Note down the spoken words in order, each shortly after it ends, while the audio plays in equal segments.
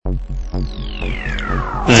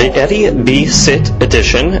The Eddie B. Sit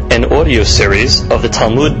edition and audio series of the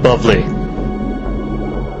Talmud Bavli.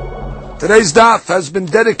 Today's daf has been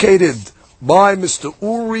dedicated by Mr.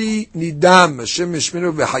 Uri Nidam, Hashem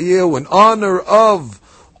Yishminu V'Hayeu, in honor of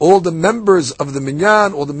all the members of the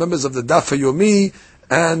Minyan, all the members of the Daf Yomi,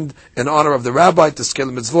 and in honor of the Rabbi to scale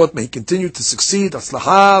mitzvot. May he continue to succeed.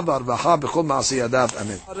 Aslaha v'arvaha b'chol ma'aseh yadav.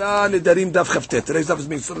 Amen. Nedarim daf chavtet. Today's daf is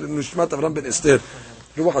being studied in Nishmat Avram ben Esther.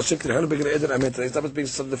 Ruach Hashem Tirhanu Began Eden. Amen. Today's daf is being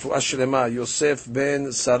studied for Ashlema, Yosef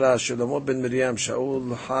ben Sarah, Shlomo ben Miriam,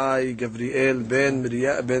 Shaul Hai, Gabriel ben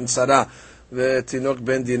Miriam ben Sarah, ותינוק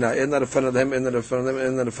בן דינה. אין הרפן עליהם, אין הרפן עליהם,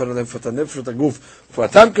 אין הרפן עליהם, פת הנפש, פת הגוף,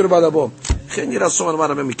 פתם קרבה לבוא. כן ירסו על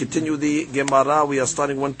מערבים. We continue the Gemara. We are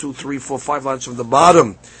starting 1, 2, 3, 4, 5 lines from the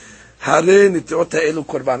bottom. הרי נטיעות האלו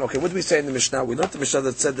קורבן. Okay, what do we say in the Mishnah? We learned the Mishnah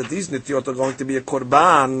that said that these נטיעות are going to be a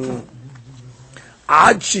korban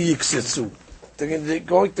עד שיקסצו. They're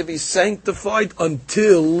going to be sanctified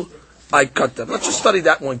until I cut them. Let's just study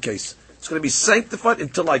that one case. It's going to be sanctified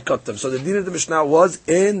until I cut them. So the din of the Mishnah was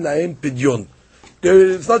in laim pidyon.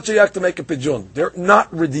 It's not shaykh to make a pidyon. They're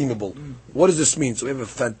not redeemable. What does this mean? So we have a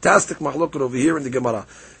fantastic mahloket over here in the Gemara.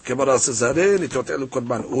 Gemara says,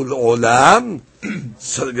 olam.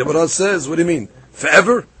 So the Gemara says, what do you mean?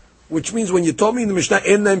 Forever? Which means when you told me in the Mishnah,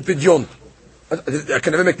 in laim pidyon, I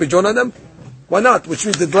can never make pidyon on them? Why not? Which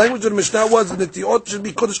means the language of the Mishnah was that the ot should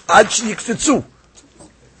be kodesh ad shiyiktitzu.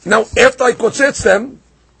 Now, after I kotzetz them,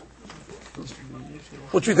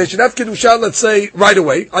 which means they should have Kedusha, let's say, right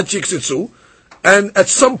away, ad shiyiktitzu, and at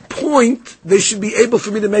some point, they should be able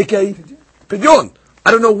for me to make a pidyon.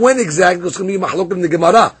 I don't know when exactly, it's going to be mahlok in the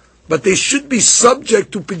Gemara, but they should be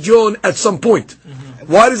subject to pidyon at some point.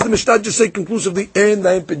 Why does the Mishnah just say conclusively, en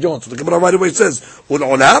laim pidyon? So the Gemara right away says, ul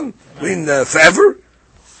olam, forever?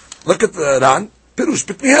 Look at the Ran. Pirush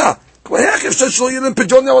pitmiha.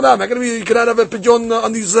 You cannot have a pidyon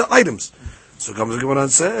on these items. So comes the Gemara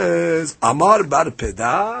and says, Amar bar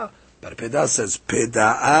peda. Bar peda says,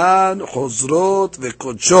 Pedaan chozrot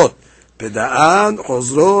vekodshot. Pedaan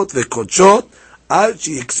chozrot vekodshot. Al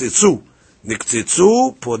shiyiksitzu.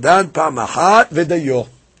 Niktsitzu podan pa'amachat vedayo.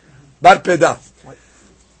 Bar peda.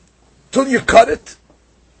 Till you cut it,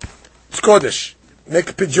 it's kodesh.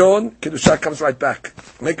 Make a pidyon, Kedusha comes right back.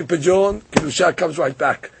 Make a pidyon, Kedusha comes right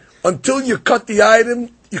back. Until you cut the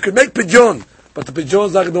item, you can make pidyon, but the pidyon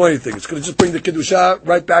is not going to do anything. It's going to just bring the Kedusha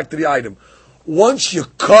right back to the item. Once you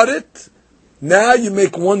cut it, now you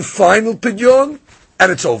make one final pidyon,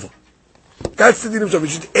 and it's over. That's the din of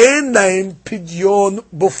Shavuot. It's end name pidyon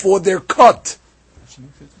before they're cut.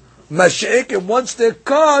 Mashiach, and once they're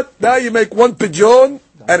cut, now you make one pidyon,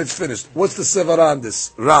 and it's finished. What's the sevara on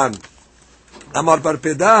this? Ran. אמר בר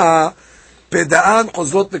פדה, פדאן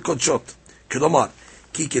חוזרות וקודשות. כלומר,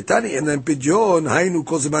 כי קטני אין להם פדיון, היינו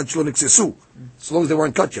כל זמן שלא נקססו. So long as they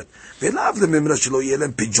weren't cut yet. ולאו לממרה שלא יהיה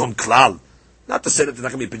להם פדיון כלל. Not to say that they're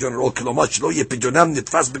not going to be פדיון at all, כלומר שלא יהיה פדיונם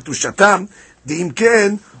נתפס בקדושתם, ואם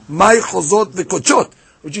כן, מהי חוזרות וקודשות?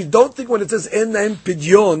 Which you don't think when it says אין להם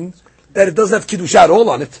פדיון, that it doesn't have קידושה at all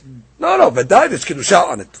on it. No, ודאי there's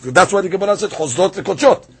קידושה on it. That's why the Gemara said חוזרות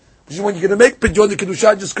וקודשות. When you're going to make pidyon, the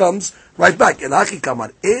kedusha just comes right back. That's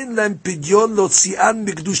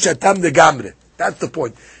the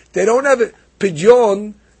point. They don't have a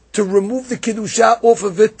pidyon to remove the kedusha off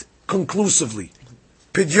of it conclusively.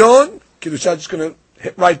 Pidyon, kedusha just going to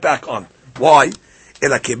hit right back on. Why?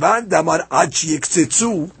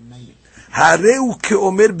 הרהו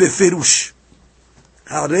כאומר בפירוש,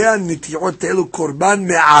 הרי הנטיעות האלו קורבן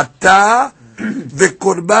מעתה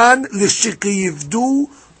וקורבן לשכיבדו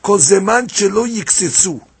כל זמן שלא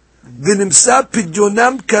יקסצו, ונמצא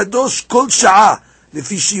פדיונם קדוש כל שעה,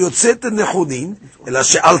 לפי שיוצאת הנכונים, אלא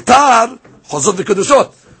שאלתר חוזרות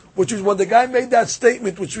וקדושות. Which is when the guy made that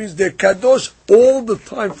statement, which means they're kadosh all the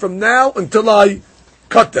time from now until I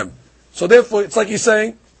cut them. So therefore, it's like he's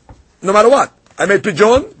saying, no matter what, I made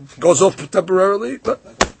pidyon, goes off temporarily, but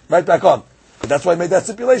right back on. But that's why I made that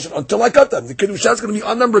stipulation. Until I cut them. The Kedusha is going to be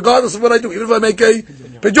on them regardless of what I do, even if I make a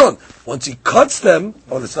pidyon. Once he cuts them,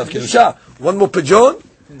 it's not Kedusha. One more pidyon,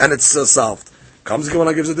 and it's solved. Comes the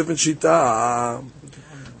Gemara, gives a different shita.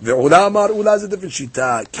 Ve'ula amar ula is a different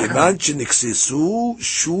shita. Kevan sheniksesu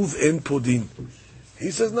shuv en podin.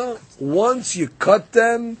 He says, no. Once you cut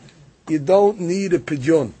them, you don't need a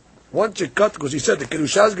pidyon. Once you cut, because he said the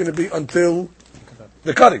Kedusha is going to be until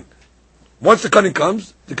the cutting. Once the cutting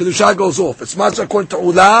comes, the Kedusha goes off. It's matcha according to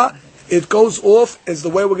Ula, it goes off as the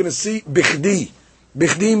way we're going to see Bichdi.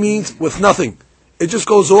 Bichdi means with nothing. It just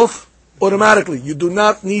goes off automatically. You do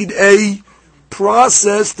not need a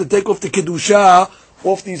process to take off the Kedusha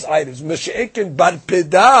off these items. Meshe'ek and Bar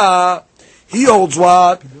Peda, He holds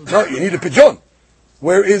what? No, you need a pigeon.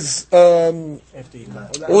 Where is Ula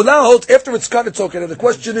holds after it's cut, it's okay. Now the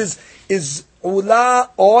question is Ula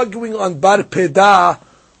arguing on Bar Pedah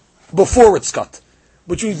before it's cut?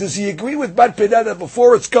 Which means, does he agree with Bar Pedah that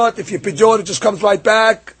before it's cut, if you pigeon, it just comes right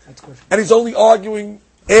back? And he's only arguing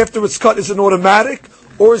after it's cut is an automatic?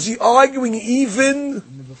 Or is he arguing even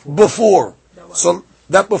before? So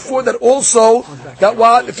that before that also, that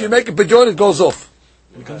what, if you make a pigeon, it goes off.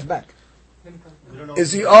 It comes back.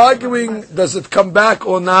 Is he arguing, does it come back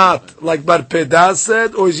or not, like Bar Pedah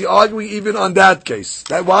said, or is he arguing even on that case?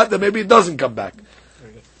 That what? That maybe it doesn't come back.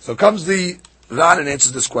 So comes the Ran and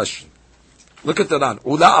answers this question. Look at the Ran.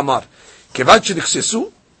 Ula Amar. Kevan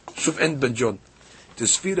shenichsesu, shuf en benjon.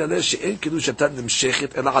 Tesfir aleh she'en kedushatan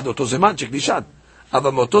nemshechet ela ad oto zeman shekdishan.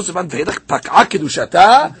 Ava moto zeman ve'elach pak'a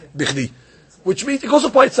kedushata bichdi. Which means it goes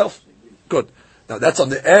up by itself. Good. Now that's on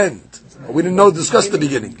the end. We didn't know, discuss the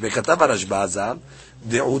beginning. וכתב הרשב"א הז"ל,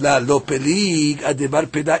 דעולה לא פליג, עד דבר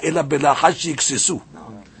פדה אלא בלאחר שיקססו.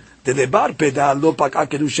 דלבר פדה לא פקעה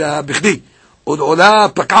קדושה בכדי. עוד עולה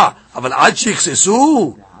פקעה, אבל עד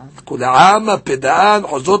שיקססו, כל העם הפדאן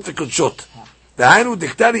חוזות וקודשות. דהיינו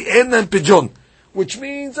דקטרי אין להם פג'ון. Which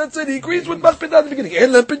means, that's it, he agrees with בר פדה at the beginning.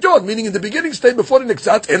 אין להם פג'ון, meaning in the beginning state before the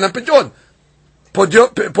נקצת, אין להם פג'ון.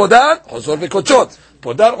 פודן חוזות וקודשות.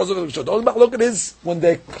 Podar Chozor. All the machloket is when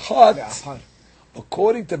they cut,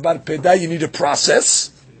 according to Bar Pedah, you need a process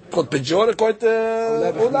called Pejor, according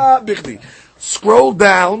to Ula Bichdi. Scroll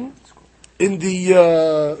down in the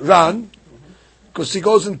Ran, because he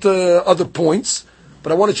goes into other points,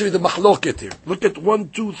 but I want to show you the machloket here. Look at 1,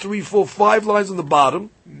 2, 3, 4, 5 lines on the bottom.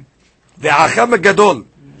 The Hacham Gadol,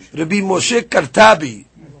 Rabbi Moshe Kartabi,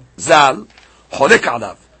 Zal, Cholek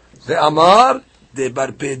Alav. The Amar, the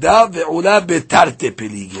Bar Pedah ve'ula betarte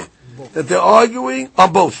pelige. That they're arguing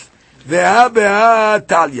on both. Ve'a be'a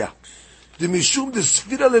talya. The mishum the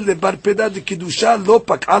sfira le Bar Pedah the kedusha lo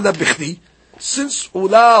pak'ala bechdi. Since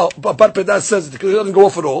Ula Bar Pedah says the kedusha doesn't go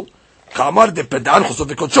off at all. Kamar de Pedah chosot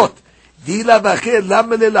ve'kodshot. Dila v'acheh lam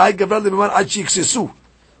le'la'ay gavra le'memar ad she'iksesu.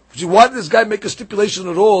 Why did this guy make a stipulation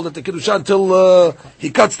at all that the kedusha until he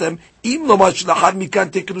cuts them? Im lo mash lachar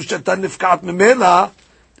mikan te kedusha tan nefka'at memela.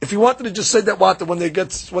 If he wanted to just say that what when it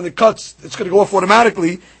cuts, it's going to go off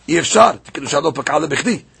automatically. Because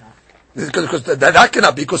that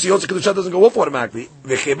cannot be, because he also kedusha doesn't go off automatically.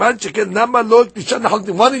 Why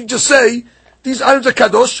don't you just say these items are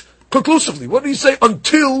kadosh conclusively? What do you say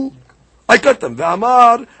until I cut them?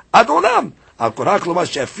 Ve'amar ad olam.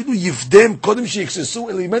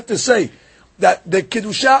 He meant to say that the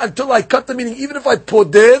kedusha until I cut them, meaning even if I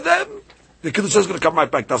poder them, the kedusha is going to come right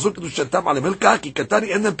back. תעשו קדושתם על המלכה, כי קטני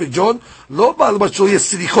אין להם פג'ון, לא בא למה שלא יהיה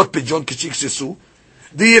סליחות פג'ון כשיקססו.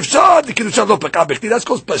 די אפשר, the kedusha לא פקע בכדי. That's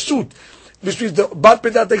called פשוט. Which means the bar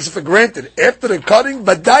pedah takes it for granted. After the cutting,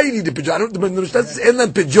 ודאי you need the pidyon. I don't understand this, אין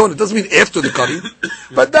להם פג'ון. It doesn't mean after the cutting.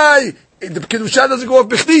 ודאי, the kedusha doesn't go off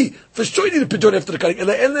בכדי. For sure you need the pidyon after the cutting.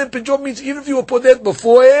 אלא אין להם פג'ון means even if you were put that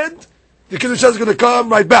beforehand, the kedusha is going to come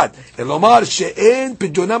right back. אלומר שאין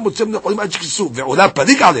פג'ונם מוצאים נכונים עד שיקססו. ועולה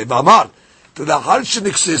פליג עליהם, ואמר, לאחר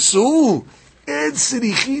שנכססו, אין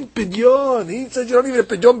צריכים פדיון. He said you don't need a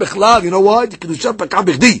פדיון בכלל. You know why? the קדושה פקעה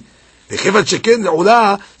בכדי. וכיוון שכן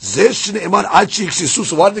לעולה, זה שנאמר עד שיכססו.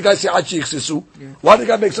 So why did the guy say עד שיכססו? Why did the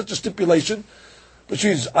guy make such a stipulation? Which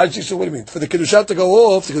means, עד שיכססו, what do you mean? For the קדושה to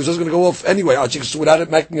go off, the קדושה is going to go off anyway, עד שיכססו, without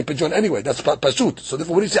it making a פדיון anyway. That's פשוט. So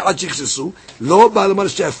therefore, when he say עד שיכססו, לא בא לומר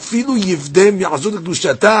שאפילו יבדם יעזו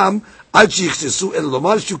לקדושתם עד שיכססו, אלא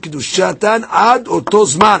לומר שהוא קדושתן עד אותו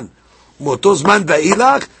זמן. מאותו זמן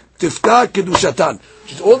ואילך תפקע קדושתן.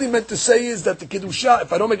 All he meant to say is that the kedusha,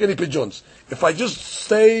 if I don't make any pigeons, if I just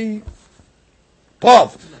stay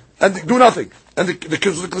pav and do nothing, and the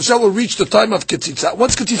kedusha will reach the time of ketzitza.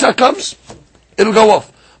 Once ketzitza comes, it'll go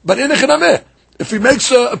off. But in a chenameh, if he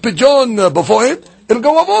makes a pigeon beforehand, it'll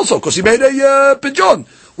go off also, because he made a pigeon.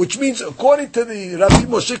 Which means, according to the Rabbi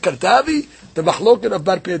Moshe Kartavi, the machloket of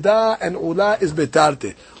Bar Pedah and Ula is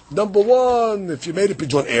betarte. Number one, if you made a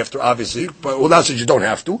pigeon after, obviously, but Ula says you don't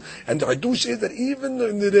have to. And the Hadush is that even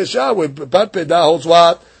in the Resha, where Bar Pedah holds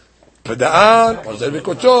what? Peda'an,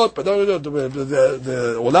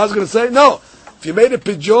 the Ula is going to say, no. If you made a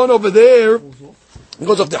pigeon over there,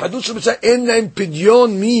 because of the Hadush, which say, en name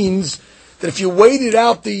pigeon means that if you waited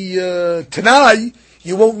out the Tanai,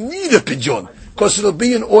 you won't need a pigeon, because it'll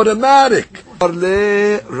be an automatic. Rav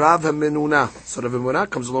HaMenuna. So Rav HaMenuna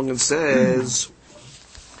comes along and says,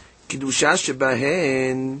 Kedusha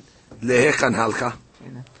shebahen lehechan halcha.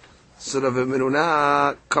 So Rav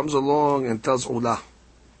HaMenuna comes along and tells Ula,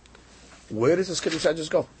 where does this Kedusha just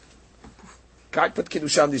go? Can't put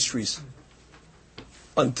Kedusha on these trees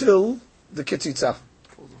until the Ketzitza.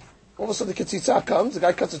 All of a sudden the Ketzitza comes, the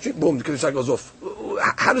guy cuts the tree, boom, the Kedusha goes off.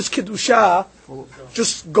 How does Kedusha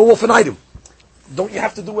just go off an item? Don't you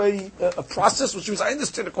have to do a process? Which means, I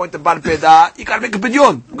understand according to Bar Peda, you gotta make a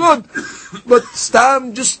pidyon. Good. But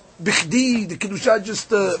Stam, just Bichdi, the Kedusha just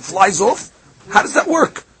flies off. How does that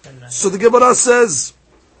work? So the Gemara says,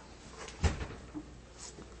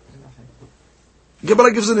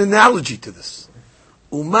 Gemara gives an analogy to this.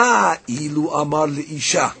 Uma ilu amar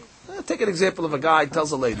leisha. Take an example of a guy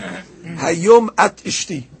tells a lady, Hayom at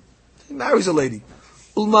ishti. He marries a lady.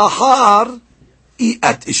 Ulmahar I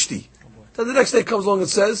at ishti. Then the next day comes along and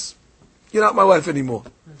says, you're not my wife anymore.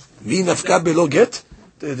 Mi nafka belo get.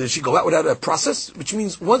 Does she go out without a process? Which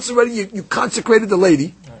means once already you consecrated the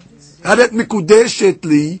lady. Haret mikudeshet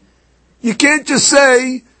li. You can't just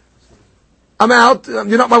say, I'm out,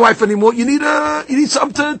 you're not my wife anymore. You need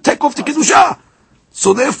something to take off the kedusha.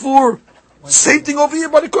 So therefore, same thing over here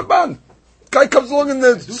by the korban. Guy comes along and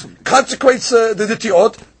consecrates the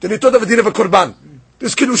nitiot. The nitiot have a din of a korban.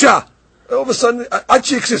 This kedusha. All of a sudden,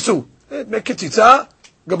 achi iksesu. Make ketitza.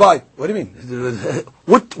 Goodbye. What do you mean?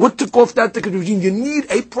 What took off that kedusha? You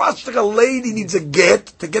need a process. Like a lady needs a get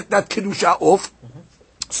to get that kedusha off.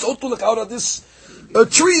 So to look out of this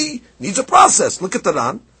tree needs a process. Look at the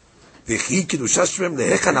Ran. V'chi kedusha shmem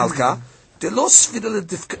lehechan alka. Telo sfira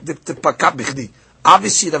lepaka b'chdi.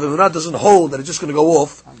 Obviously, the Ravimuna doesn't hold that it's just going to go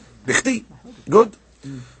off. Bichdi. Good.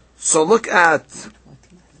 So look at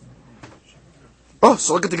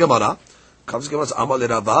the Gemara. Comes the Gemara, Amal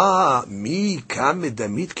Rava, mi kam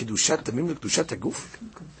medamit kedushat damim lekdushat haguf.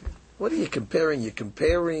 What are you comparing? You're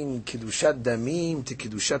comparing kedushat damim to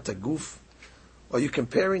kedushat haguf? Or are you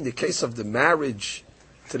comparing the case of the marriage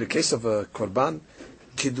to the case of a korban?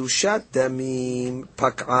 Kedushat damim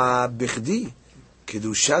pak'a bichdi.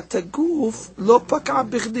 Kedushat haguf lo pak'a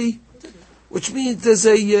bichdi. Which means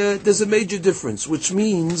there's a major difference. Which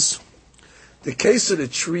means the case of the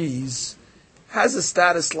trees has a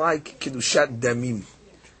status like kedushat damim.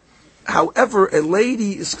 However, a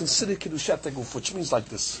lady is considered kedushat haguf, which means like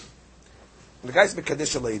this: the guy's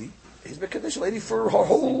mekadesh a lady. He's mekadesh a lady for her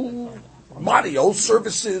whole body, whole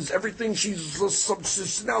services, everything.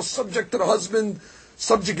 She's now subject to the husband,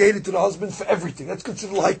 subjugated to the husband for everything. That's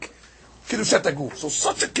considered like kedushat haguf. So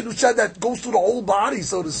such a kedushat that goes through the whole body,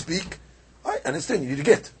 so to speak. I understand, you need to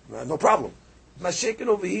get, no problem. Mashaken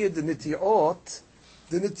over here, the nitiot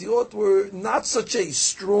were not such a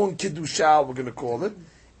strong kiddusha, we're going to call it.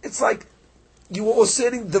 It's like you were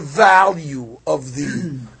setting the value of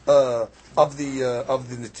the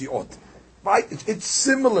nitiot, right? It's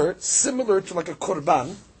similar to like a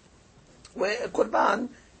korban, where a korban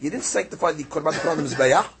you didn't sanctify the korban on the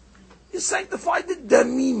mizbeach, you sanctified the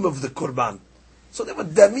damim of the korban. So there were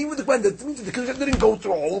damim of the korban. That means the korban didn't go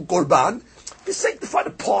through a whole korban. You sanctified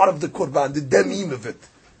a part of the korban, the damim of it.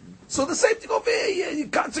 So the same thing over here, you're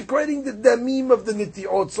consecrating the damim of the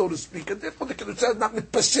nitiot, so to speak, and therefore the kedusha is not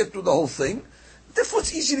mitpashet through the whole thing. Therefore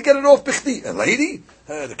it's easy to get it off bichdi. A lady,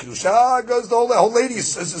 the kedusha goes, the whole lady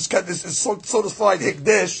is certified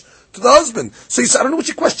hikdesh to the husband. So you say, I don't know what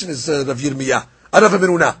your question is, Rav Yirmiyah, Rav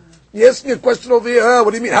Menuna. You asked me a question over here,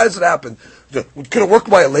 what do you mean, how does it happen? Could it work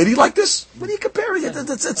by a lady like this? What are you comparing it?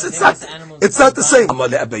 It's not the same. Amar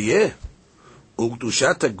le'abayeh,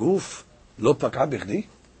 u'kedushat haguf lo pak'a bichdi.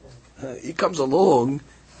 He comes along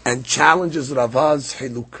and challenges Rava's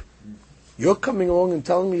hiluk. You're coming along and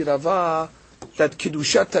telling me, Rava, that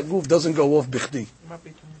Kiddushat Haguf doesn't go off bichdi.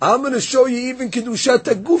 I'm going to show you even Kiddushat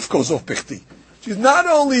Haguf goes off bichdi. She's not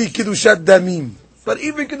only Kiddushat Damim, but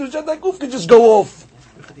even Kiddushat Haguf can just go off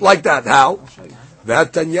like that. How?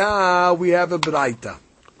 V'atanya, we have a braita.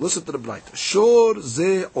 Listen to the braita. Shor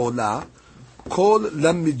ze ola kol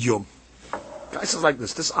lamidyom. Guy says like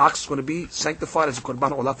this ox is going to be sanctified as a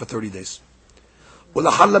korban olah for 30 days.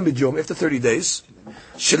 Ulahalla midyom, after 30 days,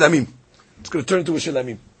 shilamim. It's going to turn into a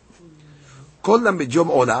shilamim. Kol midyom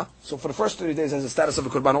olah, so for the first 30 days has the status of a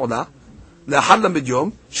korban olah. Lahalla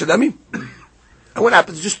midyom, shilamim. And what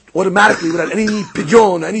happens? Just automatically, without any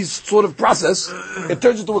pidyon, any sort of process, it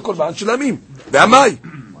turns into a korban shilamim. Ve'amai.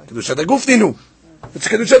 Kedushat haguf ninu. It's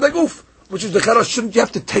kedushat haguf. Which is the chara, shouldn't you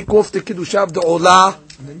have to take off the kedusha of the olah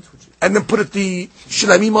and then put the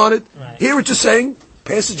shilamim on it? Right. Here it's just saying,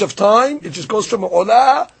 passage of time, it just goes from a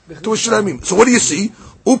olah to a shilamim. So what do you see?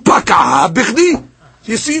 Upakaha bichdi.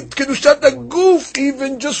 You see, kedushat haguf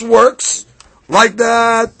even just works like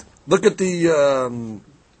that. Look at the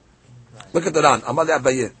Ran. Amal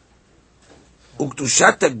Abaye.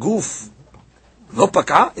 Uktushat haguf lo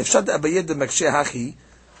paka. Efshad Abaye de makshe hachi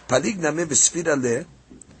palig name v'sfira le.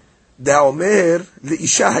 Da omer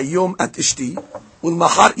leisha hayom at ishti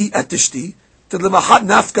ulmachar I at ishti Lemachat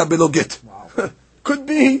nafka belogit. Could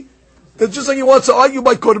be that just like he wants to argue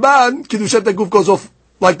by korban, kiddushat haguf goes off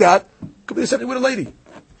like that. Could be the same thing with a lady.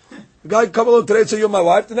 The guy come along today and say, you're my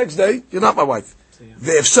wife. The next day, you're not my wife.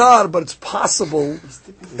 Ve'efshar, but it's possible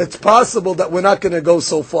that we're not going to go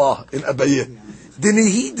so far in Abayeh.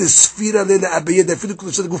 Dinihi de sfira le Abayeh, de filu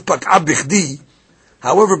kiddushat haguf pak'a bichdi.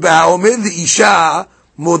 However, ba'omer li'isha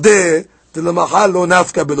modeh de lemachal lo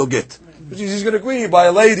nafka belogit. Which is he's going to agree by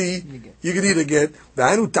a lady, you can either get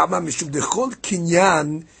any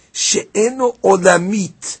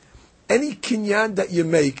kinyan that you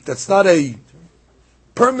make that's not a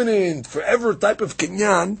permanent, forever type of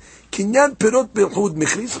kinyan pirot bilhud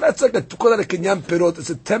michri. So that's like to call that a kinyan pirot. It's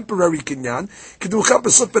a temporary kinyan.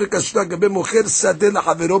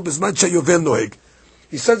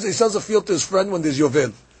 He sells a field to his friend when there's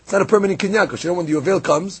yovel. It's not a permanent kinyan because when the yovel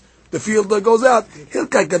comes, the field goes out.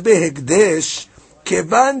 Hilka gabe hekdesh,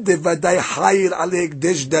 kevan devadai hayir ale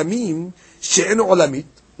hekdesh damim she'enu olamit.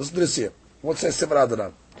 Listen to this here. What's that Sefer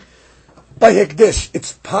Adaran? By hekdesh,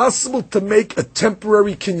 it's possible to make a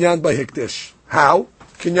temporary kinyan by hekdesh. How?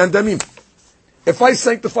 Kinyan damim. If I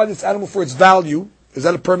sanctify this animal for its value, is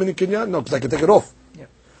that a permanent kinyan? No, because I can take it off. Yeah.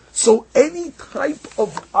 So any type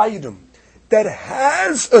of item that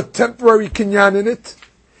has a temporary kinyan in it,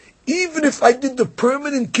 even if I did the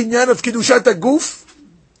permanent kinyan of kiddushat haguf,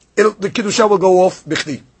 the kiddusha will go off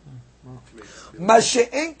bichdi.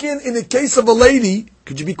 Mashe'enkin, in the case of a lady,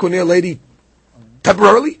 could you be koneh a lady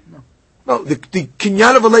temporarily? No, the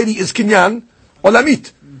kinyan of a lady is kinyan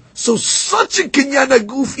olamit. So such a kinyan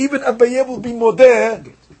haguf, even Abayeh will be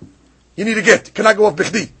modeh. You need to get. Cannot go off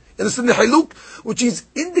bichdi. Understand the haluk, which is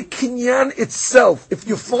in the kinyan itself. If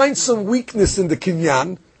you find some weakness in the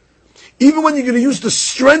kinyan, even when you're going to use the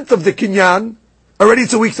strength of the kinyan, already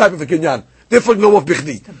it's a weak type of a kinyan. Therefore, no of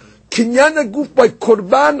bichdi. Kinyan haguf by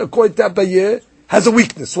korban, according to Abayeh, has a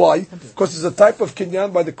weakness. Why? Because there's a type of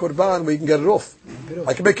kinyan by the korban where you can get it off.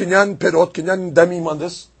 I can make kinyan perot, kinyan damim on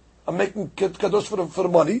this. I'm making kadosh for the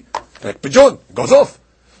money. Like pigeon, it goes off.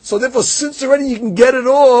 So therefore, since already you can get it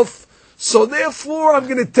off, so therefore I'm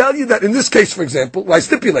going to tell you that in this case, for example, why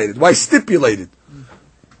stipulated?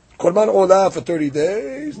 Korban olah for 30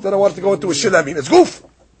 days, then I want to go into a shilamim. It's goof.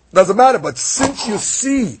 Doesn't matter. But since you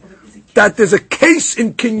see that there's a case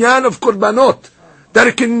in kinyan of korbanot that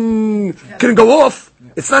it can go off,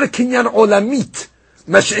 it's not a kinyan olamit.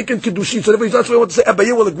 Masha'ik and kedushin. So that's why I want to say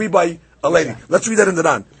Abayeh will agree by a lady. Let's read that in the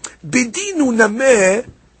Ran. Bedinu nameh,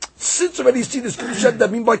 since already you see this kedushat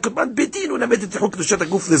damim by korban, bedinu nameh titchu kedushat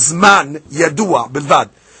haguf lezman yadua belvad.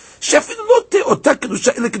 שאפילו לא אותה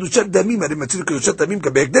קדושה, אלא קדושת דמים, הרי מצאנו קדושת דמים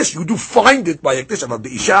בהקדש, you do find it by הקדש, אבל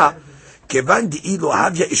באישה, כיוון דאילו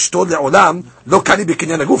אהביה אשתו לעולם, לא קני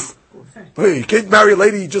בקניין הגוף. You can't marry a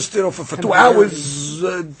lady just, for 2 hours,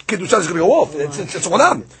 קדושה is going to go off, it's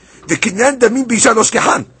עולם. וקניין דמים באישה לא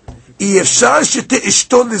שכחן. אי אפשר שתהיה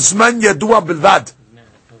אשתו לזמן ידוע בלבד.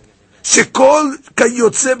 שכל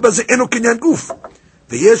כיוצא בזה אינו קניין גוף.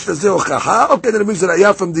 ויש לזה הוכחה, okay, then it means that I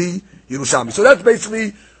have from the Yerushalmi. So that's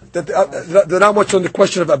basically they're not much on the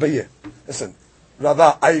question of Abayeh. Listen,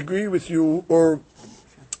 Rava, I agree with you, or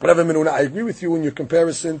whatever Menuna, I agree with you in your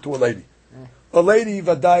comparison to a lady. A lady,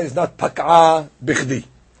 Vadai, is not pak'a bichdi.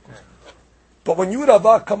 But when you,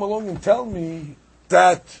 Rava, come along and tell me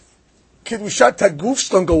that kiddushat hagufs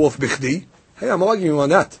don't go off bichdi, hey, I'm arguing on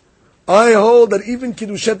that. I hold that even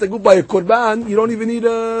kiddushat haguf by a korban, you don't even need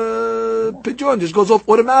a pigeon, it just goes off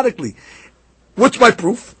automatically. What's my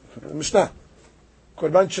proof? Mishnah.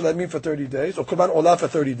 Korban shilamim for 30 days, or korban olah for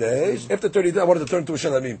 30 days. After 30 days, I wanted to turn to a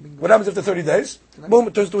shilamim. What happens after 30 days? Boom,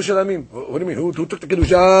 it turns to a shilamim. What do you mean? Who took the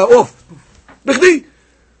kedusha off? Bichdi.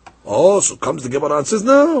 Oh, so comes the Gemara and says,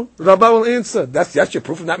 no. Rabbah will answer. That's your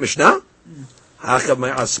proof of that Mishnah? Hachab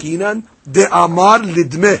ma'askinan de amar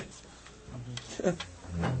lidmeh.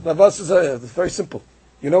 Rabbah says, it's very simple.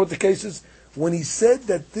 You know what the case is? When he said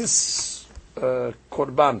that this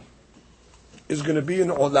korban is going to be an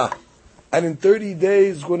olah, and in 30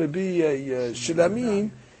 days is going to be a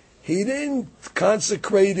shilamim, he didn't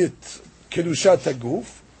consecrate it kedushat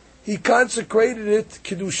haguf, he consecrated it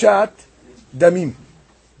kedushat damim.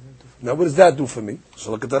 Now what does that do for me?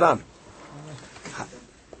 So look at the Ran.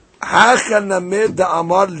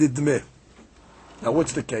 Now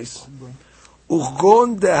what's the case?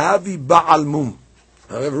 Uchgon dehavi ba'al mum.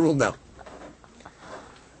 I have a rule now.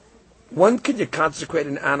 When can you consecrate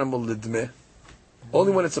an animal lidmeh?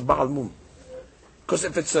 Only when it's a ba'al mum. Because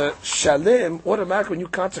if it's a shalem, automatically when you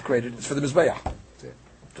consecrate it, it's for the mizbeach.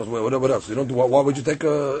 Because what else? You don't do. Why would you take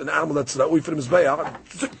an animal that's not for the mizbeach?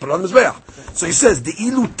 Put it on the mizbeach. So he says the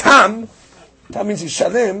ilu tam. Tam means he's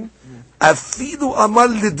shalem. Afilu amal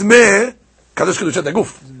lidmeh Kadosh Kedushat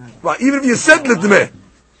Aguf. Right, even if you said L'dmeh,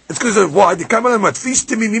 it's because of why? The Kamal Amat, Fish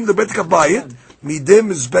Timinim the Bet Kabayit,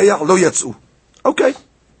 Midem Mizbeach Lo Yatsu. Okay.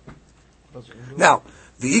 Now,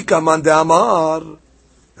 V'ika Man De'amar.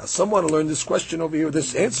 Now, someone learned this question over here,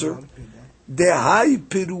 this answer. Dehai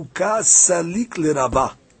Peruka Salik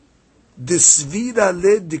L'Rava. Desvira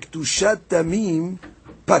Le Diktushat Tamim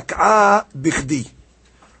Pak'a Bichdi.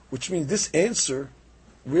 Which means this answer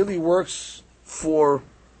really works for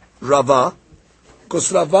Rava,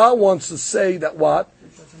 because Rava wants to say that what?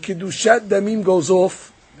 Kiddushat Damim goes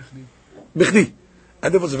off Bichdi.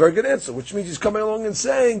 And that was a very good answer, which means he's coming along and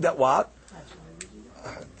saying that what?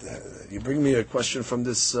 You bring me a question from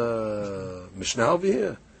this Mishnah over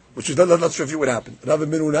here, which is not sure if you would happen. Rav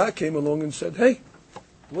Menuna came along and said, hey,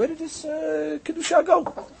 where did this Kiddusha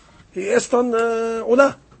go? He asked on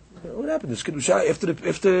Ola. What happened? This Kiddusha after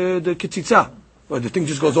the Kitzitza. Well, the thing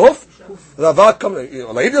just goes off? Rava comes,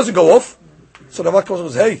 he doesn't go off. So Rava comes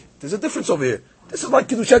and says, hey, there's a difference over here. This is like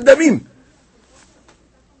Kiddushat Damim.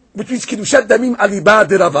 Which means Kiddushat Damim Aliba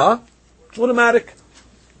de Rava. It's automatic.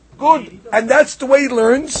 Good. And that's the way he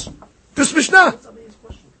learns this Mishnah.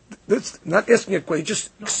 That's not asking a question,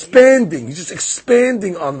 just expanding. He's just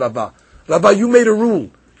expanding on Rava. Rava, you made a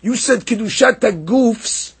rule. You said Kiddushat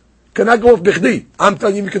Agufs cannot go off Bichdi. I'm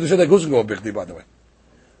telling you Kiddushat Agufs can go off Bichdi, by the way.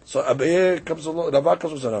 So Abaye comes along, Rava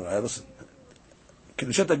comes along and says, no, listen.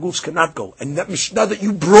 Kiddushat Agufs cannot go. And that Mishnah that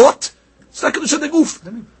you brought, it's not Kiddushat Aguf.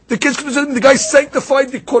 The kids Kiddushat Damim, the guy sanctified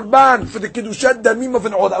the Korban for the Kiddushat Damim of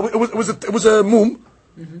an Ola. It was a mum.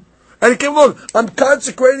 Mm-hmm. And he came along, I'm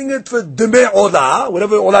consecrating it for Demeh Ola,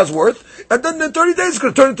 whatever Ola's worth, and then in 30 days it's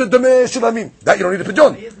going to turn into Demeh Shilamim. That you don't need a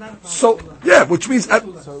pigeon. So, yeah, which means,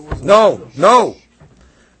 no.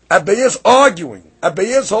 Abaye's arguing.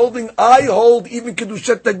 Abaye's holding, I hold even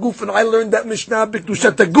Kiddushat Aguf, and I learned that Mishnah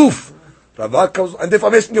Kiddushat Aguf. Rava comes, and if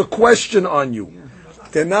I'm asking a question on you,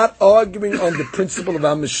 they're not arguing on the principle of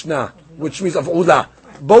our Mishnah, which means of Ula.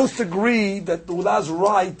 Both agree that the Ula's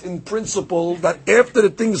right in principle that after the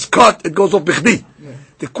thing is cut, it goes off Bichdi. Yeah.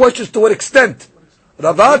 The question is to what extent.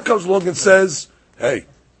 Rava comes along and says, hey,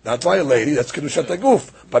 not by a lady, that's Kiddushat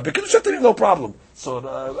Aguf. But by Kiddushat Aguf, no problem. So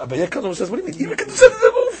Abaye comes along and says, what do you mean? Even Kiddushat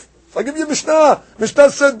Aguf? I'll give you a Mishnah. Mishnah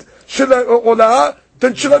said, Ola,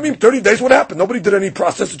 then Shilamim, 30 days, what happened? Nobody did any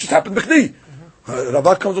process, it just happened Bichdi.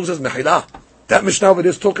 Rava comes along and says, Mechila. That Mishnah over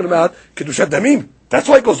there is talking about Kiddushat Damim. That's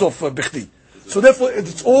why it goes off Bichdi. So therefore,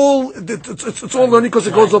 it's all learning because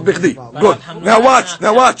it goes off Bichdi. Good. Now watch.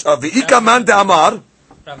 V'ika man de'amar.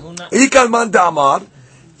 Ika man de'amar.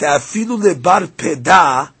 Te'afilu lebar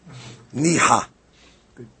peda niha.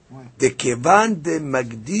 Dekevan de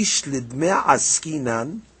magdish lidmei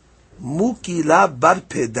askinan mukila bar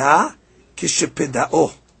peda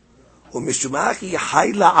kishepedao. Umeshumach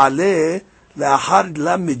yihayla aleh la'achar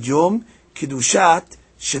lamed yom kiddushat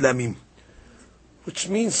shilamim. Which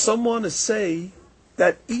means someone to say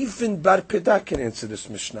that even Bar Peda can answer this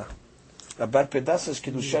Mishnah. Now Bar Peda says,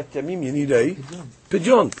 Kiddushat Yamim, you need a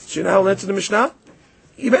pigeon. So you know how he'll answer the Mishnah?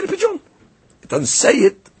 He made a pigeon. It doesn't say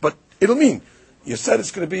it, but it'll mean. You said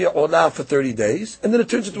it's going to be a Olah for 30 days, and then it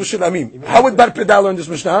turns into a Shilamim. How would Bar Peda learn this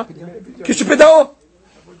Mishnah? Kishipedao.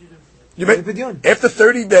 You made, after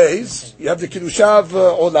 30 days, you have the Kiddushav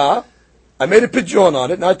Olah. I made a pigeon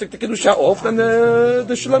on it, now I took the Kiddusha off, then the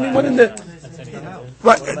Shilamim went in there.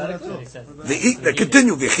 Right.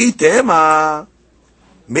 Continue.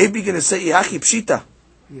 Maybe you're going to say Iachi Pshita.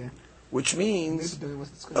 Yeah. Which means,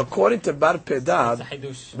 according to Bar Pedad,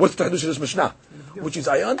 what's the Hadush of this Mishnah? Which is,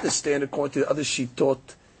 I understand, according to the other Shitot,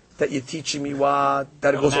 that you're teaching me what?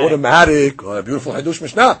 That it goes automatic. Oh, a beautiful Hadush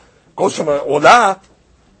Mishnah. Goes from Olah.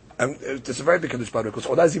 And it's a very big Kiddush, by the way, because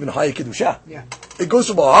Olah is even a higher Kiddusha. Yeah. It goes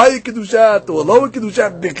from a higher Kiddusha to a lower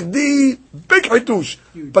Kiddusha. Big Hadush.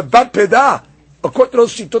 But Bar Pedah, according to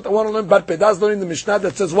those Shittot, I want to learn Bar Pedah is learning the Mishnah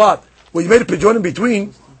that says what? Well, you made a pigeon in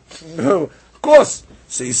between. Of course.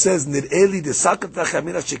 So he says, Nir'eli de sakat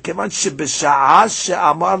rachamina shekevan shebesha'a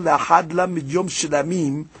she'amar la'achad lamed yom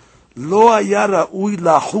shilamim lo haya ra'ui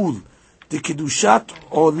lahul de Kiddushat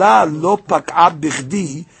Olah lo pak'a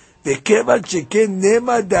bichdi וכיוון שכן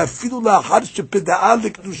נאמר דאפילו לאחר שפדעה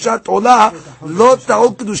לקדושת עולה לא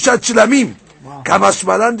טעו קדושת שלמים כמה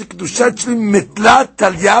שמלן לקדושת שלמים מתלה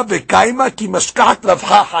תליה וקיימה כי משכחת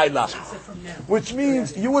רווחה חיילה. Which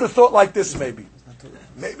means you would have thought like this maybe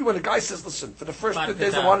when a guy says, listen, for the first 2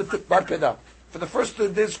 days I wanted to bar peda, for the first 2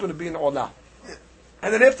 days it's going to be an olah,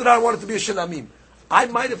 and then after that I want it to be a shilamim. I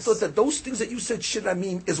might have thought that those things that you said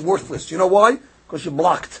shilamim is worthless. You know why? Because you're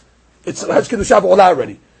blocked. It's kedushav olah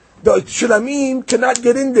already. The Shilamim cannot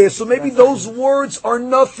get in there, so maybe those words are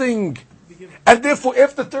nothing. And therefore,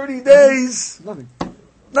 after 30 days,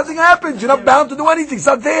 Nothing happens. You're not bound to do anything. It's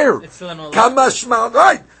not there. It's still an ola. Kamashma,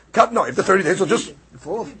 right. No, if the 30 days will just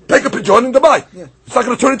take up and join and goodbye. Yeah. It's not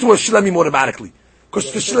going to turn into a shilamim automatically.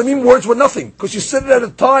 Because the shilamim words were nothing. Because you said it at a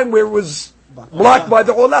time where it was blocked by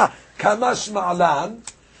the olah. Kamashma alan.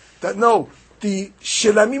 That no, the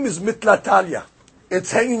shilamim is mitlatalia.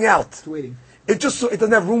 It's hanging out. It's waiting. It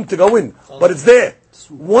doesn't have room to go in, but it's there.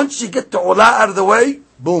 Once you get the olah out of the way,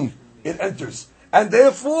 boom, it enters. And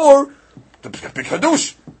therefore, the big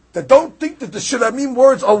hadush, that don't think that the shilamim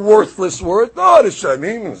words are worthless words. No, the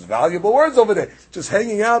shilamim is valuable words over there. Just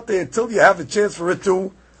hanging out there until you have a chance for it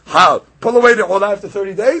to pull away the olah after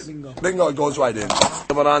 30 days. Bingo, it goes right in.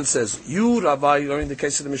 The Quran says, you, Rabbi, you learn the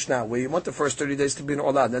case of the Mishnah, where you want the first 30 days to be an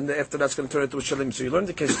olah, then after that's going to turn into a shilamim. So you learn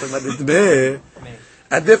the case of the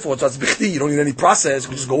and therefore, it's bichti. You don't need any process. You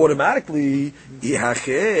can just go automatically. What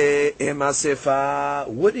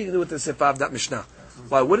do you do with the sefa of that Mishnah?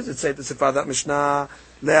 Why? What does it say at the sefa of that Mishnah?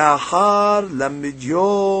 Le'achar lamid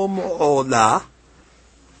yom olah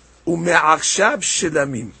u'me'achshav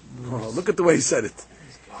shilamim. Look at the way he said it.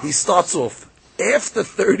 He starts off, after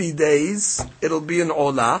 30 days, it'll be an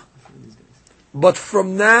olah, but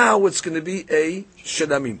from now, it's going to be a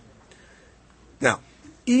shilamim. Now,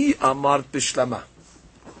 amart bishlama.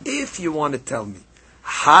 If you want to tell me,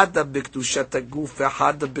 hada b'kedushat haguf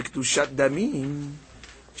hada b'kedushat damim,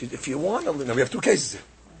 if you want to, now we have two cases here.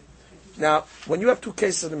 Now, when you have two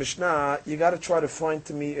cases in the Mishnah, you got to try to find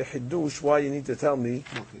to me a hidush why you need to tell me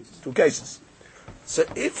two cases. So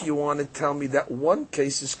if you want to tell me that one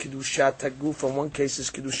case is kedushat haguf and one case is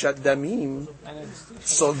kedushat damim,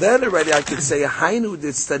 so then already I could say hainu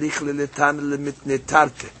ditzarich leletan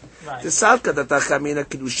lemitnetarte. תסלקה דתחמינה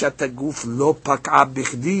קדושת הגוף לא פקעה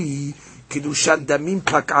בכדי, קדושת דמים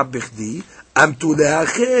פקעה בכדי, אמתו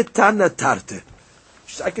לאחר תנא תרתי.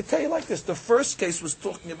 I could tell you like this. The first case was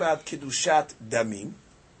talking about kedushat damim,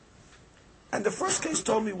 and the first case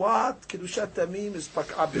told me what? Kedushat damim is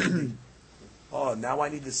paq'a b'chdi. Oh, now I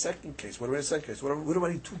need the second case. What do I need the second case? What do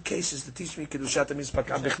I need two cases to teach me kedushat damim is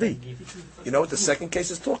paq'a b'chdi? You know what the second case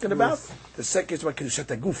is talking about? The second case is about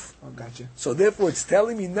kedushat aguf. Oh, gotcha. So therefore, it's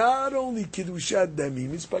telling me not only kedushat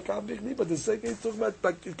damim is paq'a b'chdi, but the second is talking about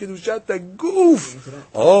kedushat aguf.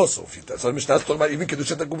 Oh, so if that's what Mishnah is talking about, even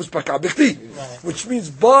kedushat aguf is paq'a b'chdi, which means,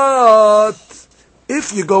 but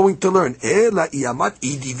if you're going to learn ela iamat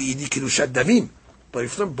idi v'idi kedushat damim. But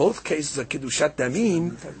if you learn both cases are kedushat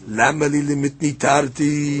damim, lamali limitni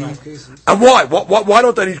tarti. And why? Why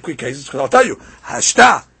don't I need quick cases? Because I'll tell you,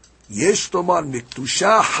 hashta yesh tomar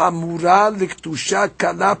miktusha hamura liktusha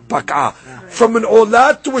kala pak'a. From an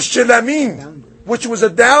olat to a shilamim, which was a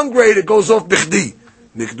downgrade, it goes off bichdi.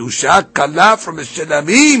 Miktusha kala from a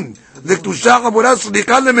shilamim, liktusha hamura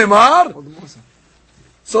sliqa lememar.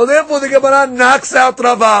 So therefore, the Gemara knocks out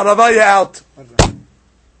Rava. Rava, you're out.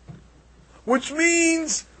 Which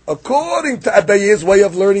means, according to Abaye's way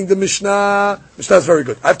of learning the Mishnah is very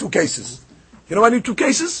good. I have two cases. You know why I need two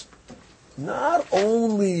cases? Not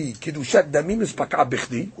only Kedushat Damim is Paq'a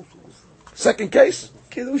B'chdi. Second case,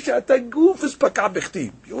 Kedushat Aguf is Paq'a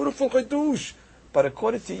B'chdi. Beautiful Chidush. But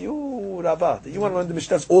according to you, Rava, you want to learn the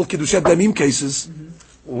Mishnah's all Kedushat Damim cases.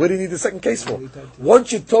 What do you need the second case for?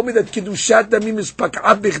 Once you told me that Kedushat Damim is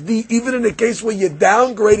Paq'a B'chdi, even in a case where you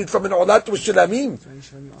downgraded from an Olah to a Shilamim,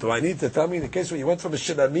 do I need to tell me in the case where you went from a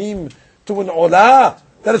Shilamim to an Olah,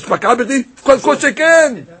 that is Paq'a B'chdi? Of course you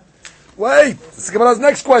can. Wait, this is the Gemara's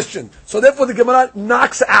next question. So therefore the Gemara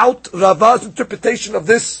knocks out Rava's interpretation of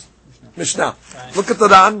this Mishnah. Look at the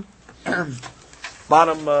Ran.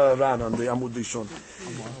 Bottom Ran on the Amud Rishon.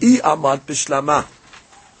 I amad bishlama.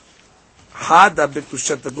 Hada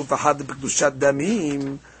b'kedushat aguf, hada b'kedushat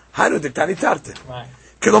damim. Hanu detani tarte.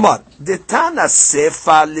 Kilomar, detana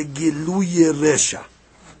sefa legiluye resha.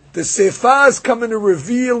 The sefa is coming to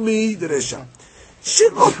reveal me the resha.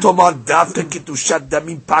 Shelo tomar davka kedushat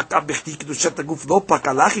damim paka b'chdi kedushat aguf lo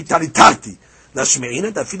paka lachi tani tarti.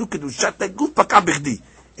 Lashmeina dafilu kedushat aguf paka b'chdi.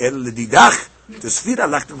 El ledidach. תספיר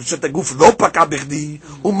הלך לקדושת הגוף לא פקע בכדי,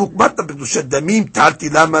 ומוקמת בקדושת דמים תרתי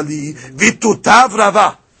למה לי, ותותב רבה.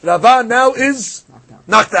 רבה now is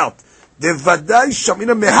knocked out. דוודאי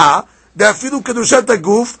שמינה מה, דאפילו קדושת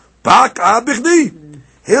הגוף פקע בכדי.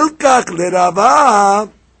 הלקח לרבה,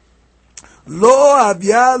 לא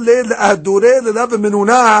אביה להדורה ללה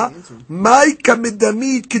ומנונה, מהי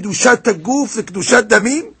כמדמית קדושת הגוף לקדושת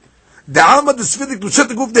דמים? דעמה דספיר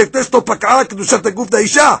לקדושת הגוף דהקדש לא פקעה קדושת הגוף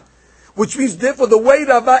דאישה. Which means, therefore, the way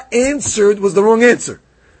Rava answered was the wrong answer.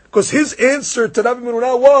 Because his answer to Rabbi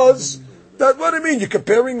Menuna was, that, what do you mean? You're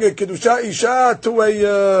comparing a Kedushat Isha to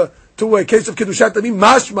a case of Kedushat Damim,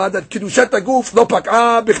 mashma, that Kedushat Aguf, lo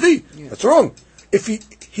pak'a b'chdi. That's wrong. If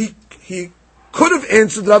he could have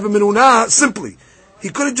answered Rav Menuna simply. He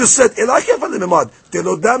could have just said, Elaki afal lememad,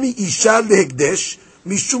 telodami isha lehekdesh,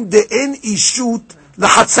 mishum de'en ishut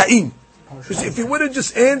lahatzaim. If he would have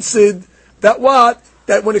just answered that what?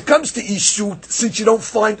 That when it comes to ishut, since you don't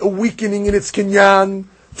find a weakening in its kinyan,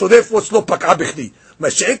 so therefore it's lo pak'a bechdi.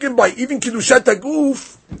 Mashekin by even kiddushat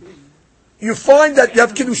haguf, you find that you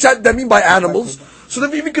have kiddushat damim by animals, so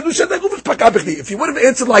that even kiddushat haguf is pak'a bechdi. If he would have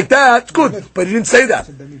answered like that, it's good, but he didn't say that.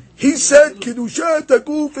 He said kiddushat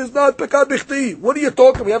haguf is not pak'a bechdi. What are you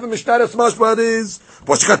talking? We have a mishnah that's mashma is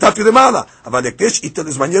what שכתבתי למעלה, אבל הקדש איתה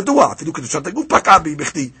לזמן ידוע, אפילו קדושת הגוף פקעה בי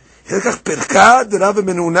בכדי. הלקח פרקה דרב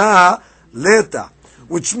מנונה לטה,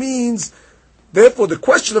 which means, therefore, the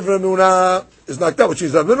question of Rav Menuna is knocked out, which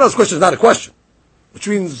means Rav Menuna's question is not a question. Which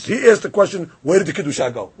means he asked the question, where did the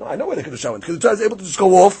Kedusha go? No, I know where the Kedusha went. Kedusha is able to just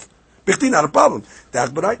go off. Bechti, not a problem. The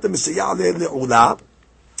Akbaraita Mesayah le'ula,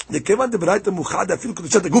 the Kevan de Baraita Muchada, fil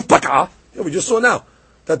Kedusha the Guf Pak'a. We just saw now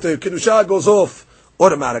that the Kedusha goes off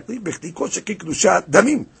automatically. Bechti, Kol Sheki Kedusha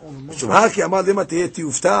Damim. Shumhaki Amar Lema Teheti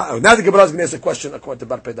Ufta. Now the Gemara is going to ask a question according to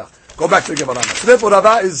Bar Pedah. Go back to the Gemara. So therefore,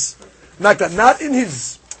 Rava is not in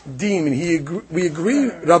his deen. We agree,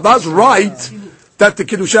 Rava's right that the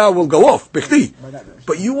Kiddusha will go off, Bechti.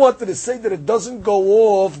 But you wanted to say that it doesn't go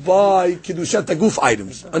off by Kiddusha Taguf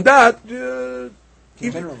items. And that, and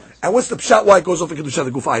what's the pshat why it goes off by Kiddusha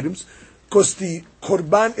Taguf items? Because the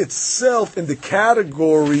Korban itself in the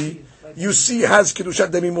category, you see, has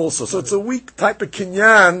Kiddusha Damim also. So it's a weak type of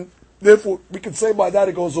Kinyan. Therefore, we can say by that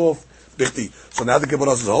it goes off, Bechti. So now the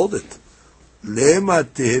Gemara says, hold it. Lema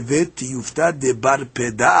tehevet tiyufta de bar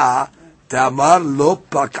peda tamar lo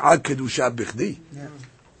pak'a kedusha bechdi.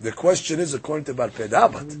 The question is according to bar peda,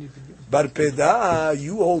 but bar peda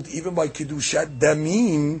you hold even by kedusha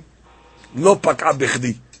damim lo pak'a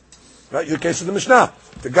bechdi. Right? Your case of the Mishnah.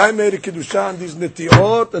 The guy made a kedusha on these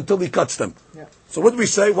netiot until he cuts them. Yeah. So what do we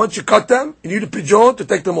say? Once you cut them, you need a pigeon to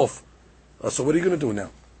take them off. So what are you going to do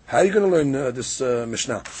now? How are you going to learn this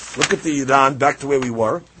Mishnah? Look at the Iran, back to where we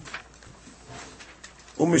were.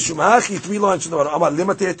 3 lines in the Amar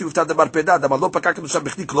lema teheti ufta de bar peda da lo pak'a kedusha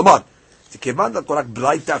bechdi klomar תכיוון לתורת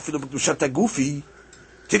ברייתא אפילו בקדושת הגופי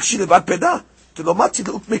תקשי לבר פדה תלומדתי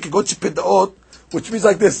לאופמי כגודשי פדאות, which means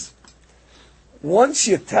like this. Once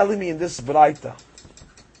you're telling me in this Braita,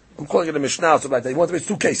 I'm calling it a Mishnah, so Braita, you want to make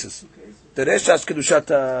 2 cases. The Resha is Kedushat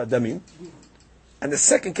Damim, and the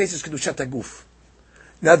second case is Kedushat Aguf.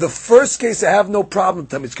 Now the first case I have no problem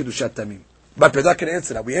telling me it's Kedushat Damim. Bar Peda can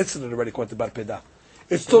answer that. We answered it already according to Bar Peda.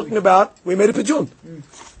 It's talking about, we made a Pidyon.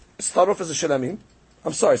 Start off as a Shalamim.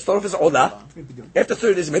 I'm sorry, start off as a Ola. After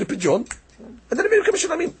 30 days, he made a Pidyon. And then he made a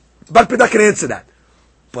Shalamim. Bar Peda can answer that.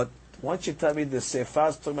 But once you tell me the Sefer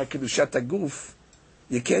is talking about Kedushat Aguf,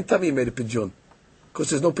 you can't tell me you made a Pidyon. Because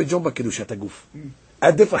there's no Pidyon by Kedushat Aguf.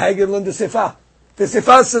 And therefore, how are you going to learn the Sefer? The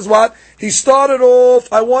Sefer says what? He started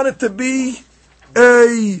off, I want it to be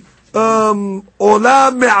a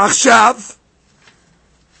Ola Me'achshav.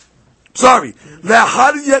 Sorry. לאחר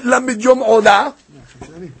למד יום עולה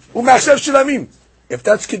ומעכשיו שלמים. If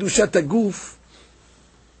that's Kedushat Aguf,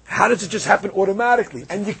 how does it just happen automatically?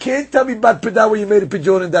 And you can't tell me Bar Peda where you made a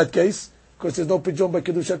Pidyon in that case, because there's no Pidyon by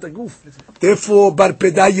Kedushat Aguf. Therefore, Bar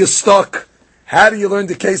Peda, you're stuck. How do you learn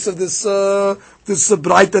the case of this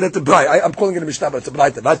Braita that the Braita? I'm calling it a Mishnah, but it's a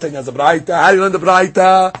Braita. Not telling you it's a Braita. How do you learn the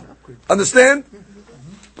Braita? Understand?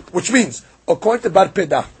 Which means, according to Bar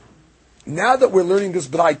Peda, now that we're learning this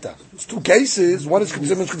Braita, it's 2 cases. One is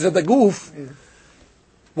Kedushat Aguf.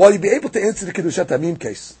 Well, you'll be able to answer the Kedushat Amim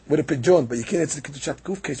case with a Pidyon, but you can't answer the Kedushat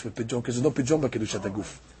Aguf case with Pidyon because there's no Pidyon by Kedushat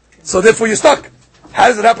Aguf. So therefore, you're stuck. How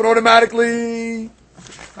does it happen automatically?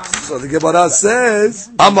 So the Gemara says,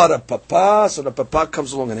 Amar Papa. So the Papa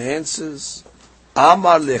comes along and answers,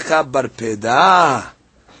 Amar lecha bar peda,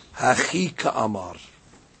 hachi ka'amar.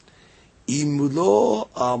 Imlo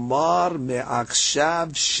amar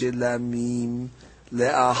me'akshav shelamim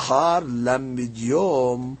le'achar lamid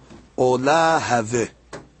yom ola haveh.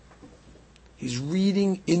 He's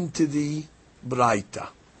reading into the Braita.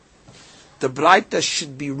 The Braita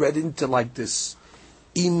should be read into like this.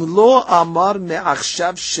 Im lo amar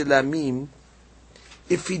me'achshav shelamim,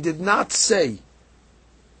 if he did not say,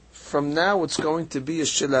 from now it's going to be a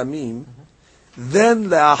shelamim, then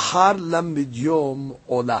le'achar lamid yom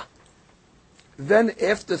ola. Then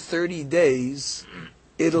after 30 days,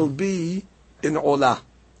 it'll be in ola.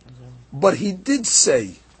 But he did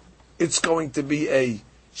say it's going to be a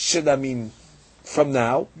shelamim from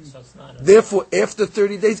now. Therefore, after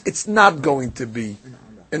 30 days, it's not going to be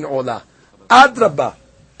in ola. Adraba,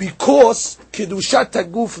 because Kedushat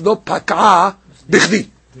Aguf lo pak'a bechdi.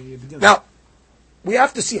 Now, we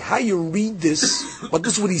have to see how you read this, but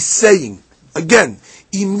this is what he's saying. Again,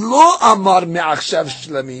 im lo amar me'achshav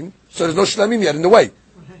shlamim, so there's no shlamim yet in the way.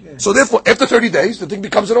 So therefore, after 30 days, the thing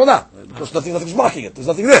becomes an olah. Because nothing's blocking it. There's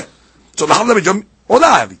nothing there. So the hamla b'jom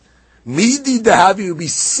olah havi. Midi dehavi will be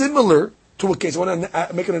similar to a case. I want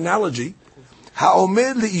to make an analogy.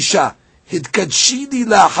 Ha'omer le'isha, hidkadshidi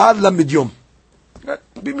la'achar lamidyom.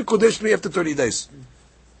 Be mikodesh me after 30 days.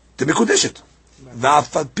 To mikodesh it.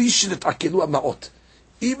 Va'afal pishin et akelu ama'ot.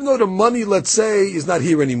 Even though the money, let's say, is not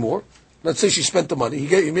here anymore, let's say she spent the money, he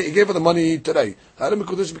gave her the money today. For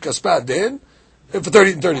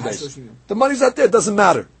 30 days. The money's not there, it doesn't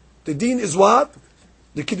matter. The deen is what?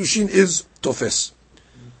 The kiddushin is tofes.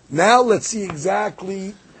 Now let's see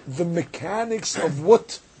exactly the mechanics of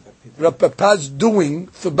what Rav Papa's doing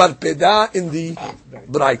for Bar Peda in the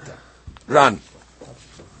Braita. Ran.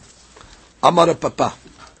 Amar Rav Papa.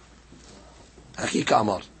 Hakika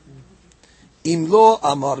Amar. Im lo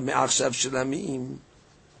amar me'achshav shlamim.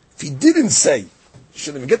 If he didn't say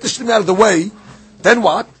shlamim, get the shlamim out of the way, then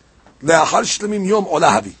what? Le'achar shlamim yom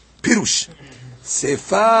olah havi. Pirush.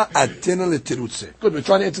 Sefa atena letirutze. Good, we're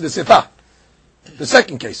trying to answer the sefa. The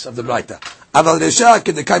second case of the Braita. Aval resha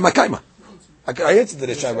kedekaima kaima. I answered the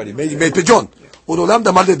resha already. Made pigeon. Ulolam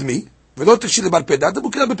damar ledmi. Velo tishil bar peda.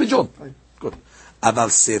 Dabukila bepigeon. Good. Aval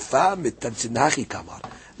sefa mitantzinachi kamar.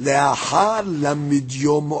 לאחר למד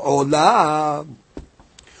יום עולה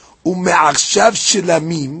ומעכשיו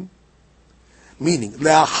שלמים, meaning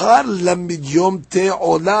לאחר למד יום תה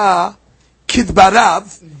עולה כדבריו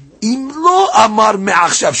אם לא אמר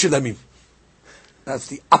מעכשיו שלמים. That's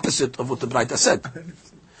the opposite of what the Braita said.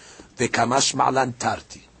 וכמש מעלן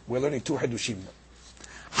תרתי. We're learning two חידושים.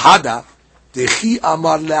 חדה דכי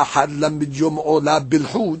אמר לאחר למד יום עולה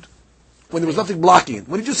בלחוד, when there was nothing blocking it.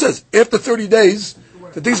 When he just says after 30 days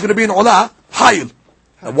the thing's going to be in olah, hayil.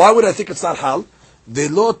 And why would I think it's not hal?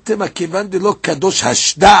 Velo tema kivan velo kadosh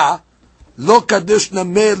hashda, lo kadosh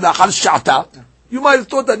nameh lachal sha'ata. You might have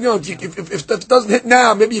thought that, if it doesn't hit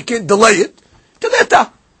now, maybe you can't delay it.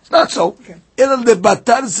 Deleta. It's not so. Ela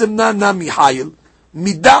lebatar zemna nami hayil.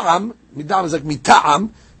 Mida'am is like mita'am,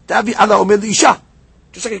 tavi ala omer isha.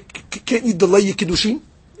 Just like, can't you delay your kiddushin?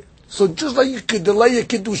 So just like you could delay your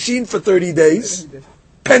kiddushin for 30 days,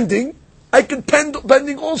 pending, I can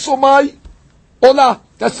pending also my olah.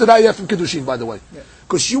 That's the raya from kiddushin, by the way.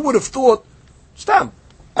 Because you would have thought, Stam,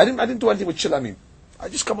 I didn't do anything with shilamim. I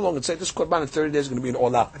just come along and say, this korban in 30 days is going to be an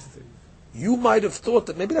olah. You might have thought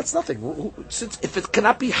that maybe that's nothing. Since if it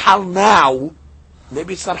cannot be hal now,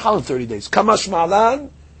 maybe it's not hal in 30 days. Kamash malan,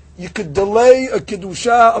 you could delay a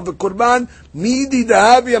kiddusha of a korban, midi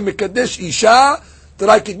dahavi mekadesh isha, that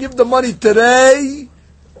I could give the money today,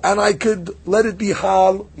 and I could let it be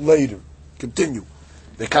hal later. Continue.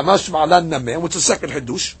 The kamash ma'alan nameh. What's the second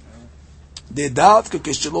hadush? The dav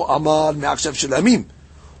kekeshelo amar me'achshav shelamim.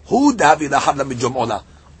 Who davi lachar lamidjom olah?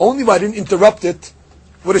 Only if I didn't interrupt it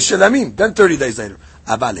with a shelamim. Then 30 days later.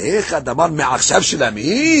 Aval echad amar me'achshav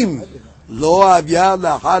shelamim. Lo avya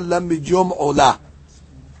lachar lamidjom olah.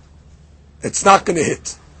 It's not going to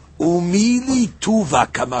hit. Umili tuva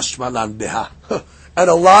kamash ma'alan beha. And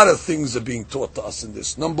a lot of things are being taught to us in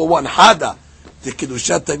this. Number one, hada. The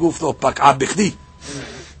kiddushat taguf lo pak'a bichdi.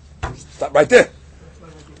 Stop right there.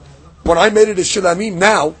 When I made it a shilamim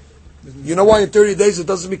now, you know why in 30 days it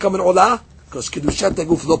doesn't become an olah? Because kiddushat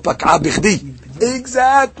taguf lo pak'a bichdi.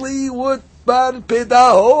 Exactly what Bar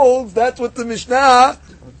Peda holds. That's what the Mishnah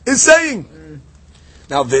is saying.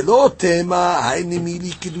 Now, velo tema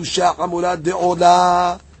hainimili kiddusha amura de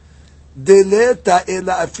olah. Deleta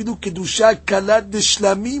ela afilu kiddusha kalat de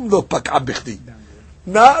shlamim lo pak'a bichdi.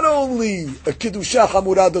 Not only a kiddusha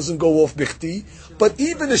hamura doesn't go off bichti, but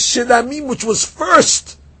even a shilamim, which was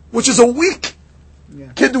first, which is a weak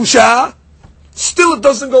kiddusha, still it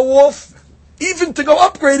doesn't go off, even to go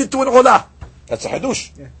upgrade it to an olah. That's a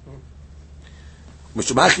hadush.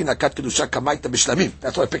 That's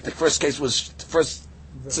why I picked the first case the first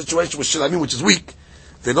situation was shilamim, which is weak.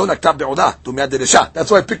 That's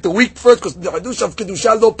why I picked the weak first, because the hadush of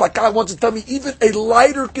kiddusha lo pakah wants to tell me even a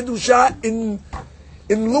lighter kiddusha in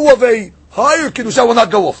lieu of a higher kiddusha will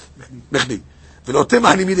not go off. ולא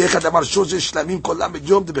תמה אני מילי אחד אמר שוז שלמים כולם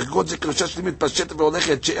בדיום דבחגות זה קדושה שלמית פשטת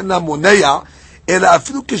והולכת שאין לה מונע אלא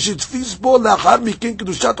אפילו כשתפיס בו לאחר מכן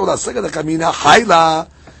קדושת עולה סגד הקמינה חיילה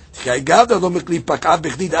חייגב לא מקלי פקעה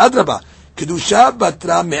בכדיד אדרבה קדושה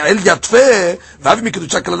בתרה מעל יתפה ואבי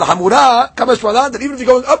מקדושה כלל החמורה כמה שואלה that even if you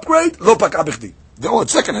go and upgrade לא פקעה בכדיד. ועוד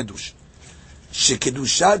second הדוש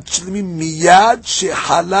שקדושת שלמים מיד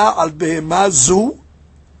שחלה על בהמה זו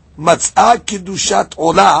מצאה קדושת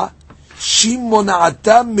עולה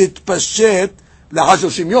שימונעתה מתפשט לאחר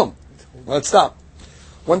 30 יום. Let's stop.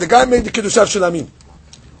 When the guy made the Kiddushav Shlamim,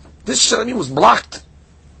 this Shalamim was blocked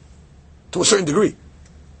to a certain degree.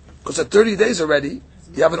 Because at 30 days already,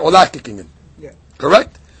 you have an Olah kicking in. Yeah.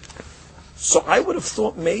 Correct? So I would have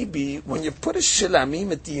thought maybe when you put a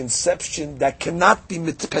Shalamim at the inception that cannot be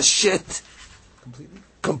mitpashet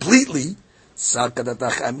completely,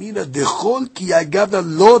 Sakadatach Amina, Dechol ki agava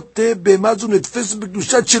lote b'mazu netfes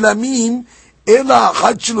b'kedushat Shalamim, ela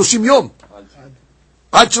ad 30 yom.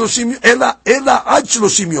 Ad 30 ela ad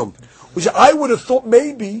 30 yom. Which I would have thought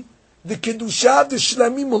maybe the Kedusha of the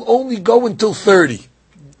Shlamim will only go until 30.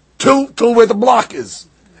 Till where the block is.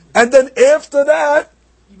 And then after that,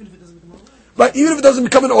 even if it doesn't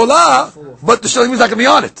become an Olah, but the Shlamim is not going to be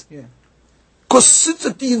on it. Because since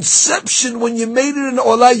at the inception, when you made it an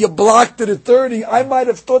Olah, you blocked it at 30, I might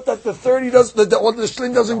have thought that the 30 doesn't, the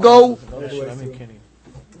Shlamim doesn't go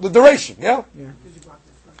the duration, yeah?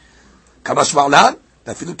 Kamash Ma'lan,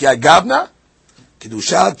 Nafilu ki agavna,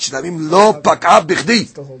 Kedushat Shlamim lo pak'ah bichdi.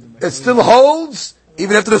 It still holds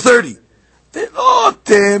even after the 30. I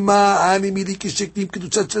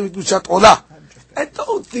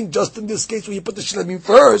don't think just in this case when you put the Shlamim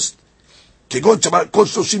first, כל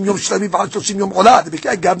 30 יום שלמים ועד 30 יום עולה,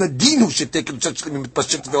 ובכלל גם הדין הוא שתהיה קדושת שלמים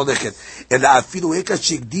מתפשטת והולכת, אלא אפילו העיקר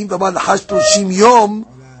שהקדים ואמר לאחר 30 יום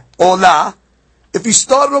עולה, if he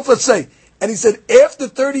started off, let's say, and he said, after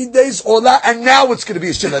 30 days, Olah, and now it's going to be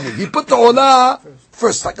a Shalamim. He put the Olah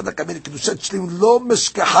first. קדושת שלמים לא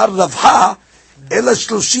משכחה רווחה, אלא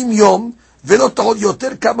 30 יום, ולא תעוד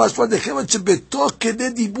יותר כמה השפעה דחמת שבתוך כדי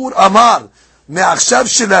דיבור אמר, מעכשיו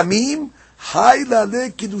שלמים, היי לעלה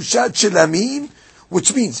קדושת שלמים,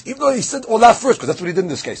 which means, even though he said Olah first, because that's what he did in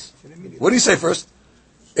this case. What did he say first?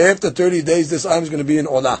 After 30 days, this item is going to be an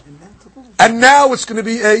Olah. And now it's going to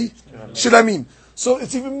be a Shalamim. So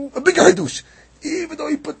it's even a bigger hadush, even though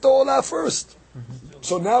he put the Olah first.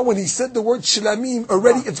 So now when he said the word Shalamim,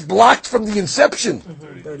 already it's blocked from the inception.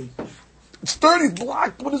 30. It's 30,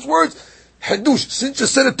 blocked with his words. Hadush, since you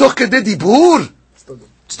said it toch kedei dibur,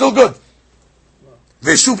 still good.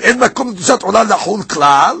 ושוב, אין מקום לקדושת עולה לחול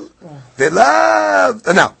כלל,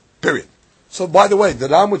 ולאו, now, period. So by the way, the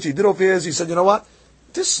Ram, which he did over here is, he said, you know what?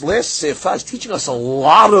 This last Sefer is teaching us a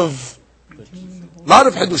lot of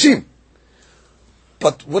Hadushim.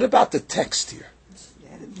 But what about the text here?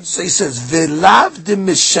 So he says, Velav de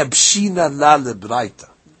mishabshina la lebraita.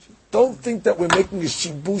 Don't think that we're making a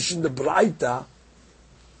shibush in the braita,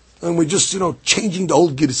 and we're just, changing the whole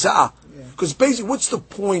girsah. Because basically, what's the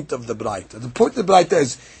point of the braita? The point of the braita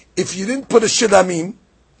is, if you didn't put a shilamim,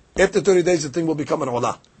 after 30 days the thing will become an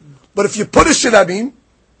olah. But if you put a shilamim,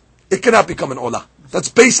 it cannot become an olah. That's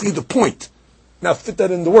basically the point. Now fit that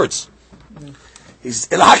in the words. He's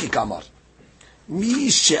elhaki kamar. Mi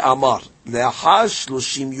she'amar le'achar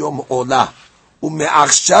 30 yom olah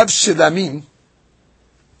u'me'achshav shilamim.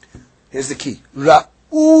 Here's the key.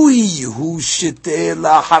 Ra'ui hu sheteh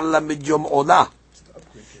la'achar lamed yom olah.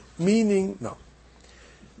 Meaning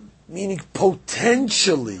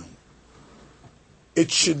potentially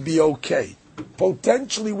it should be okay.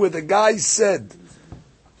 Potentially where the guy said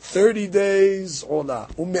 30 days olah,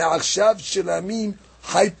 u'me'achshav shilamim,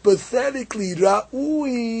 hypothetically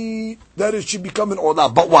ra'ui, that it should become an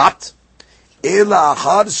olah. But what? Ela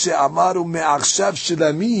achar she'amar u'me'achshav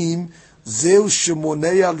shilamim, זהו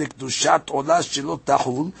שמונע לקדושת עולה שלא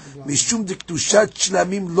תחול, משום דקדושת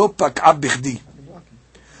שלמים לא פקעה בכדי.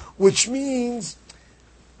 Which means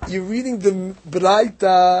you're reading the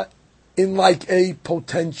Braita in like a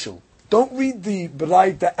potential. Don't read the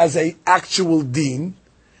Braita as a actual deen.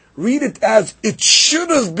 Read it as it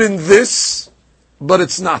should have been this, but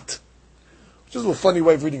it's not. Which is a funny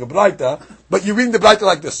way of reading a Braita, but you're reading the Braita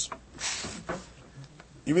like this.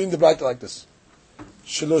 You're reading the Braita like this.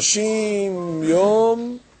 30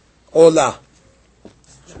 יום עולה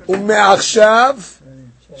ומעכשיו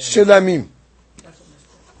שלמים.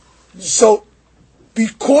 So,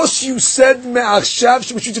 because you said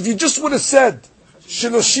me'achshav, which means if you just would have said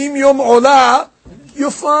 30 yom olah,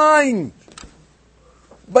 you're fine.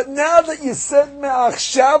 But now that you said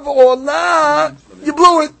me'achshav olah, you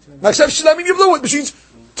blew it. Me'achshav shlamim, you blew it. Which means,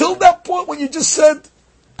 till that point when you just said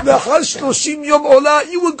le'achar 30 yom olah,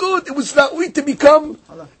 you were good. It was ra'ui to become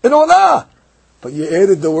an olah. But you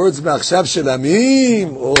added the words me'achshav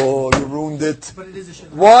shlamim. Oh, you ruined it. But it is a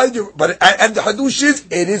shilamim. Why? And the hadush is,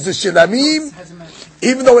 it is a shilamim.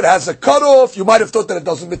 Even though it has a cutoff, you might have thought that it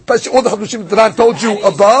doesn't. All the hadushim that I told you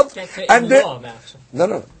above. And then,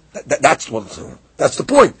 no. That's the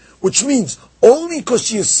point. Which means, only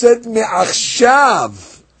because you said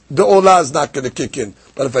me'achshav, the olah is not going to kick in.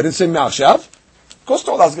 But if I didn't say me'achshav, of course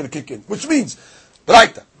the olah is going to kick in. Which means,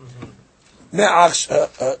 right,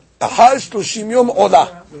 achar 30 yom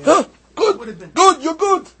olah. Good, you're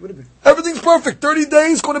good. Everything's perfect. 30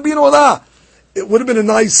 days, going to be an olah. It would have been a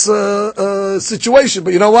nice situation,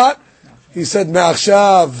 but you know what? He said,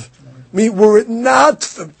 Ma'achshav. Were it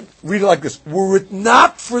not, read it like this, were it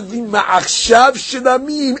not for the Ma'achshav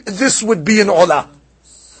Shilamim, this would be an olah.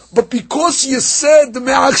 But because you said the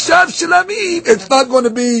Ma'achshav Shilamim, it's not going to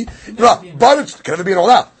be, but it's going to be an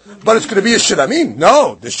olah. But it's going to be a Shilamim.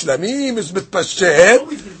 No, the Shilamim is mitpashet.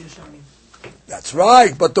 That's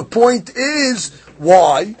right, but the point is,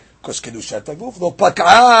 why? Because Kedushat HaGuf lo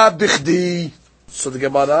pak'a bichdi. So the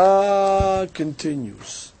Gemara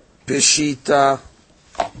continues. Peshita.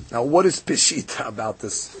 Now what is Peshita about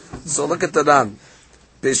this? So look at the Ran.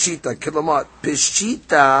 Peshita, Kilomat.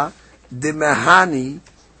 Peshita de Mahani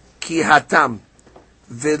ki hatam.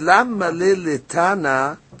 Velam male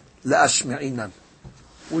letana la'ashme'inan.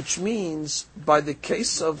 Which means, by the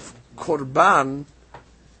case of Korban,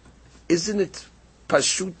 isn't it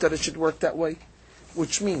pashut that it should work that way?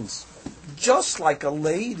 Which means, just like a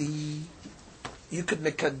lady, you could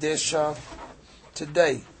make kadesha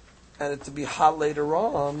today, and it to be hot later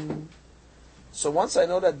on. So once I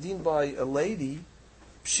know that deen by a lady,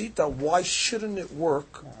 pshita, why shouldn't it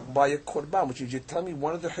work by a korban? Which is, you tell me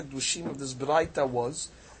one of the hidushim of this braita was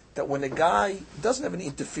that when a guy doesn't have any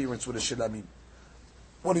interference with a shilamim,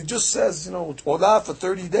 when he just says, olah for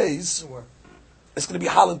 30 days, it's going to be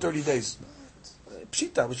hal in 30 days.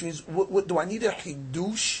 Pshita, which means, what, do I need a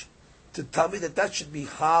hidush to tell me that should be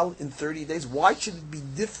hal in 30 days? Why should it be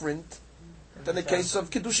different than the case of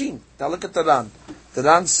kiddushin? Now look at the Ran. The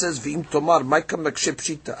Ran says, V'im tomar, maika mekshe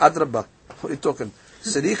pshita, adraba. What are you talking?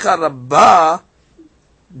 Sericha rabba,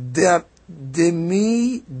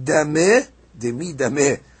 demi dame.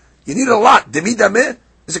 You need a lot. Demi dame?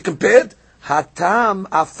 Is it compared? Hatam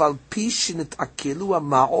afal pishin et akelu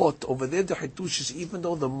ma'ot. Over there, the hitush is even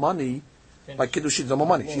though the money, like kiddushin, no more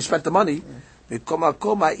money. She spent the money. But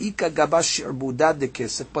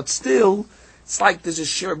still, it's like there's a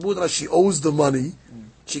shi'bud, she owes the money.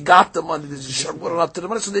 She got the money. There's a shi'bud up to the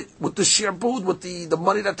money. So with the shi'bud, with the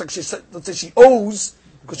money that she said, let's say she owes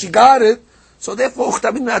because she got it. So therefore, for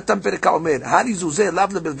example,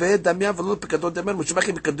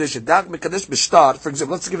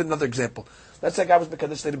 let's give another example. Let's say a guy was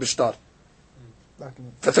mekadesh lady b'shtar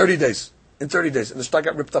for 30 days. In 30 days, and the shtar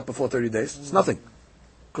got ripped up before 30 days. It's nothing.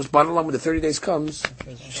 Because bottom line, when the 30 days comes,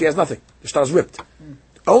 she has nothing. The shtar is ripped.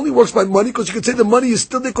 It only works by money because you can say the money is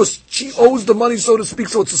still there because she owes the money, so to speak,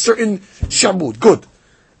 so it's a certain shabud. Good.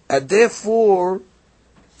 And therefore,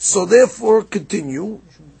 continue.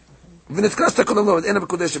 In this case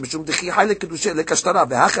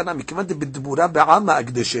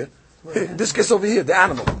over here, the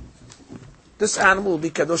animal. This animal will be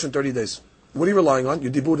kadosh in 30 days. What are you relying on?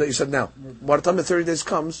 Your dibur that you said now. By the time the 30 days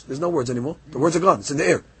comes, there's no words anymore. The words are gone. It's in the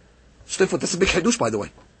air. That's a big hadush, by the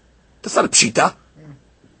way. That's not a pshita.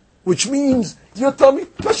 Which means, you're telling me,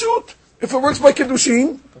 pashut. If it works by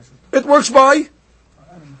kiddushin, it works by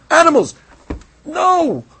animals.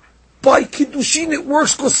 No. By kiddushin, it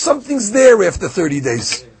works because something's there after 30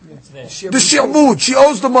 days. The shi'mud, she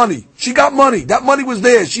owes the money. She got money. That money was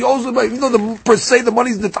there. She owes the money. Even though per se the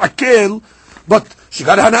money is the ta'akel, but she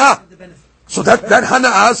got hana. So that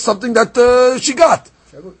hana is something that she got.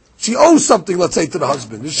 She owes something, let's say, to the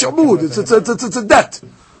husband. It's shi'mud. It's a debt.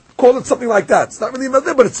 Call it something like that. It's not really about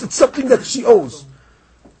that, but it's something that she owes.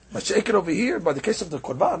 But she over here, by the case of the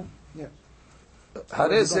korban,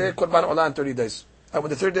 hareze korban olah in 30 days. And when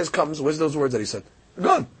the 30 days comes, where's those words that he said? They're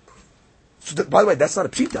gone. So by the way, that's not a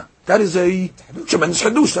pshita. That is a tremendous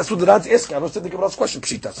hadush. That's what the Ran's asking. I don't think the Gemara's question,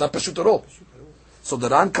 pshita. It's not pashut at all. So the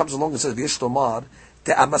Ran comes along and says, V'yesh tomar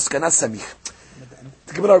te'amaskana samich.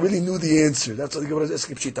 The Gemara really knew the answer. That's what the Gemara is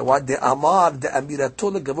asking pshita. Why? De'amar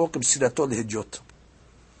de'amirato legavo k'msirato lehijot.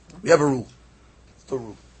 We have a rule. It's the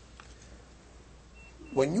rule.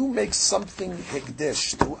 When you make something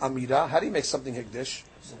hekdesh through amira, how do you make something hekdesh?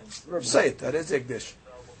 Say it. That is hekdesh.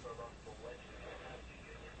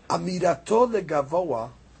 Amirato legavoa,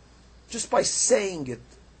 just by saying it,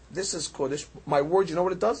 this is kodesh. My word, you know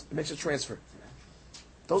what it does? It makes a transfer.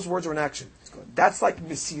 Those words are in action. That's like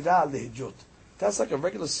misira lehijot. That's like a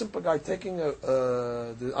regular simple guy taking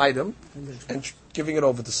the item and giving it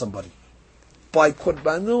over to somebody. By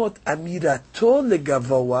korbanot, amirato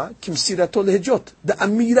legavoa, kimsirato lehijot.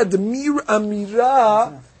 The mir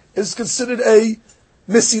amira is considered a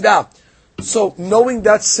misira. So knowing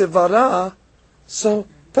that sevara, so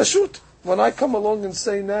pashut. When I come along and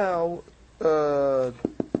say now, before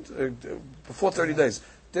 30 days,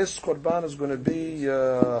 this korban is going to be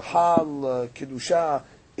hal kiddusha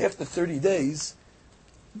after 30 days,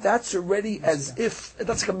 that's already as if,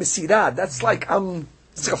 that's like a misirah. That's like I'm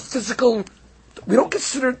It's like a physical. We don't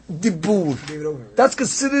consider dibur. That's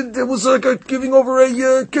considered, it was like a giving over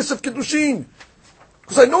a kiss of Kiddushin.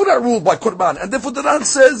 Because I know that rule by Korban. And therefore the Ran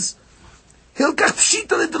says, Hilkach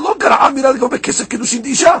pshita le gara amira go kiss of Kiddushin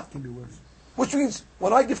disha. Which means,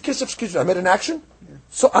 when I give kiss of Kiddushin, I made an action.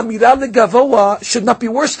 So amira le gavoa should not be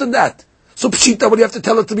worse than that. So pshita, what do you have to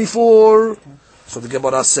tell it to me for? So the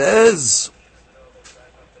Gemara says,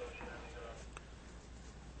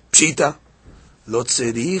 pshita, lo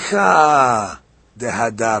tzericha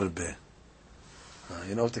dehadarbe.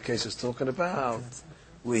 You know what the case is talking about?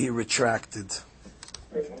 Where he retracted.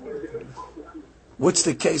 What's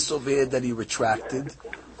the case over here that he retracted?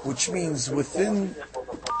 Which means within...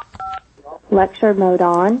 Lecture mode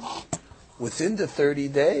on. Within the 30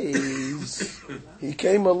 days, he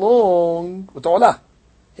came along with Ola.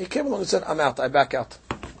 He came along and said, I'm out, I back out.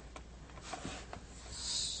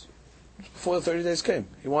 Before the 30 days came.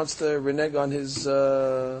 He wants to renege on his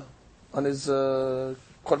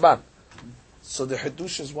korban. So the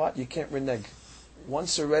Hidush is what? You can't renege.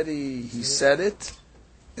 Once already he said it,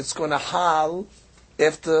 it's going to hal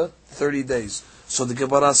after 30 days. So the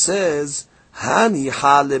Gemara says, Hani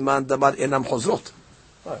hal leman damar enam chozrot.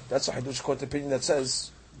 That's a Hidush court opinion that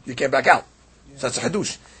says you can't back out. So that's a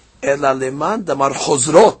Hidush. Ela leman damar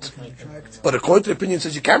chozrot. But a court opinion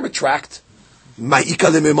says you can retract. Ma'ika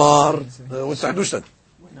lememar. What's the Hidush then?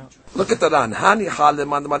 Look at the Ran. Hani hal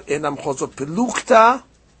leman damar enam chozrot. Pelukta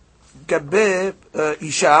gabe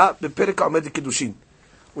isha beperek haomed kiddushin.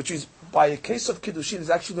 Which is, by a case of kiddushin, is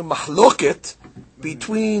actually the mahloket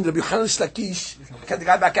between Rabbi Yochanan Lakish. Can the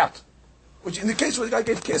guy back out? Which in the case where the guy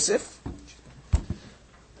gave kesef,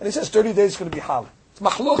 and he says 30 days is going to be hal. It's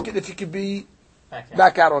mahloket if he could be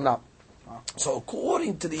back out or not. So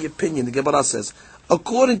according to the opinion, the Gemara says,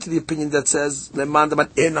 according to the opinion that says leman daman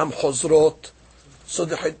enam chozrot, so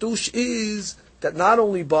the hidush is that not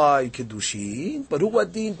only by kiddushin, but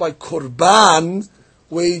huadin by korban,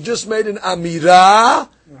 where you just made an amira,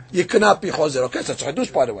 you cannot be chozer. Okay, so that's a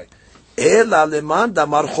hadush, by the way. Ela leman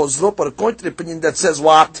damar chozro, but according to the opinion that says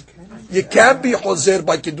what? You can't be chozer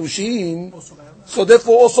by kiddushin, so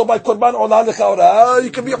therefore also by korban olah lechaora,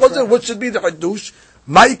 you can be chozer. What should be the hadush?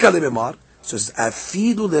 Ma'ika lememar. So it's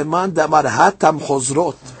afidu leman damar hatam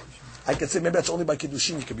chozrot. I can say maybe that's only by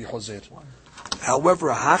kiddushin you can be chozer.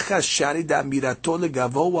 However, hacha shani da amirato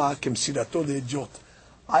legavoa kemsirato leejot.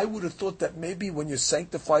 I would have thought that maybe when you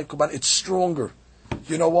sanctify korban, it's stronger.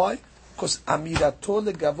 You know why? Because amirato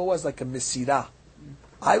legavoa is like a mesira.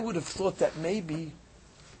 I would have thought that maybe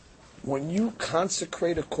when you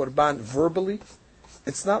consecrate a korban verbally,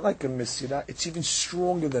 it's not like a mesira. It's even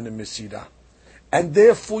stronger than a mesira. And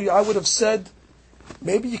therefore, I would have said,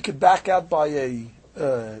 maybe you could back out by a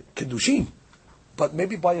kiddushin. But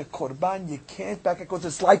maybe by a korban, you can't back out because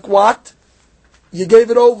it's like what? You gave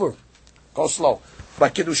it over. Go slow. By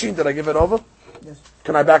kiddushin, did I give it over? Yes.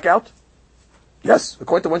 Can I back out? Yes.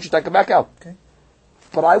 According to one sheet, I can back out. Okay.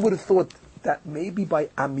 But I would have thought that maybe by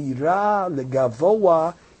amira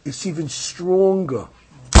legavoa, it's even stronger.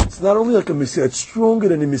 It's not only like a mesira, it's stronger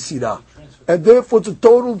than a mesira. And therefore, it's a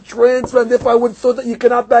total transfer. And therefore, I would have thought that you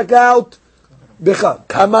cannot back out. Becha,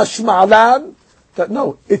 kamash ma'alan. That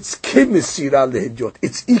no, it's kimisira lehijot.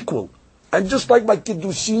 It's equal. And just like by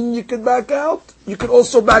kiddushin you can back out, you can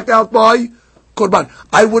also back out by korban.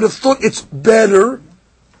 I would have thought it's better,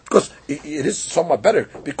 because it is somewhat better,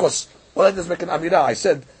 because all I did is make an amira. I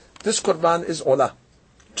said, this korban is olah.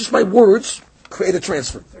 Just my words create a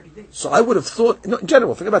transfer. So I would have thought, in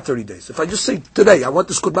general, forget about 30 days. If I just say today, I want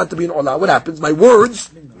this korban to be an olah, what happens? My words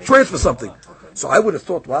transfer something. So I would have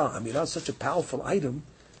thought, wow, amira is such a powerful item.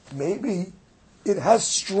 Maybe it has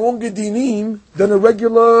stronger dinim than a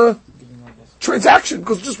regular transaction,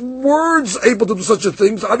 because just words are able to do such a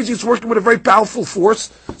thing. So obviously it's working with a very powerful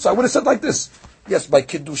force. So I would have said like this. Yes, by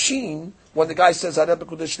kiddushin, when the guy says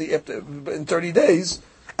in 30 days,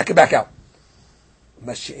 I can back out.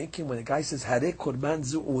 Mashiach, when the guy says Hare Korban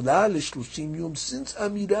Zu'ula L'Shlushim Yom, since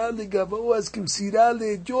Amira Legavo as Kimsira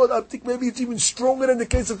Le'Jod, I think maybe it's even stronger than the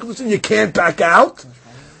case of kiddushin. You can't back out.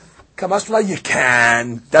 Kamashla, you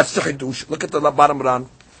can. That's the chidush. Look at the bottom ran.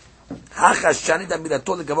 Hacha shani da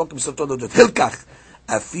mirato legavo kimsirato le'Jod. Hilkach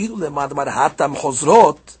afilu le'madmar hatam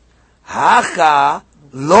chozrot. Hacha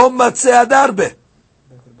lo matzeh adarbe.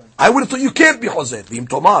 I would have thought you can't be chozer. V'im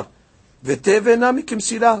tomar v'teve nami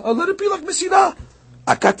kimsira. Let it be like mesira.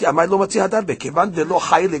 Akati amay lo matzeh adarbe. Kevan ve'lo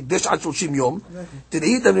chay legdesh ad 30 yom.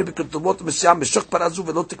 תראי דמי בכתובות מסוים משוק פרזו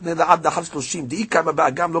ולא תקנה לעד לאחר 30. דאי כמה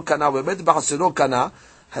באגם לא קנה ועומד בחסרו קנה.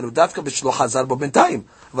 הלוא דווקא בשלו חזר בו בינתיים.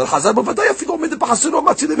 אבל חזר בו ודאי אפילו עומד בחסרו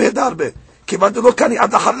מצילים מהדר הרבה. כיוון דלא קני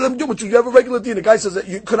עד אחר למדיום, which you have a regular deal. The guy says that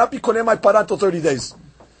you cannot be קונה my parah until 30 days.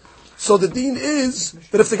 So the deen is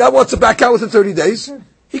that if the guy wants to back out within 30 days,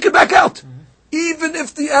 he can back out. Even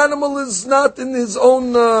if the animal is not in his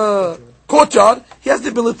own courtyard, he has the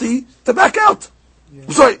ability to back out.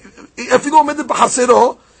 Sorry, if you don't mend it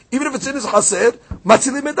b'chasero, even if it's in his chaser,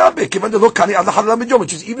 matzili medabe, kivan delo kani ad ha'haram midyon,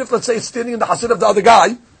 which is even if, let's say, it's standing in the chaser of the other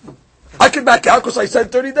guy, I can back out because I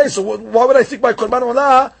said 30 days. So why would I think by korban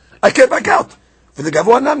olah I can't back out? For the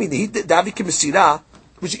gavoa nami, the davi k'mesira,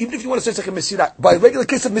 which even if you want to say it's like a mesira, by regular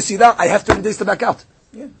case of mesira, I have 30 days to back out.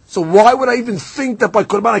 Yeah. So why would I even think that by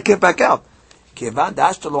korban I can't back out? כיוון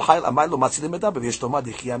דאשת לא חייל אמר לו מצילים מדע ויש לומר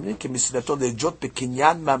דחי אמרין כמסילתו לג'ות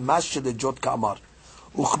בקניין ממש של לג'ות כאמר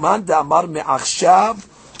וכמן דאמר מעכשיו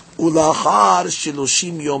ולאחר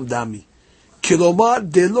 30 יום דמי כלומר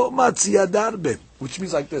דלא מציע דרבה, which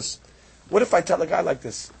means like this. What if I tell a guy like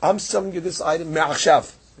this, I'm selling you this item מעכשיו,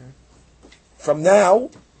 from now,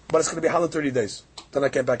 but it's going to be hal in 30 days, then I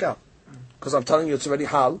can't back out because I'm telling you it's already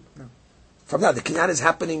hal from now. The kinyan is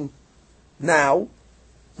happening now,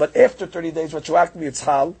 but after 30 days, retroactively, it's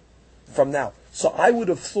hal from now. So I would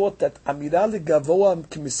have thought that amira legavoa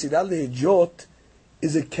k'mesira lehejot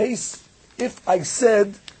is a case if I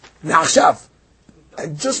said na'achshav.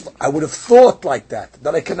 I would have thought like that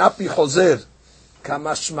I cannot be choser.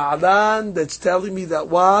 Kamashma'alan, that's telling me that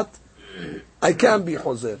what? I can be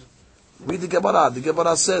choser. Read the Gemara. The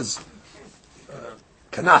Gemara says,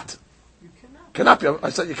 cannot. You cannot be. I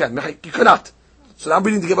said you can. You cannot. So now I'm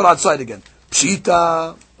reading the Gemara outside again.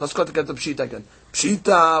 Pshita. Let's go to get the Pshita again.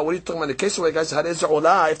 Pshita. What are you talking about? In the case where guys had Ezra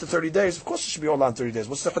Olah after 30 days, of course it should be Olah in 30 days.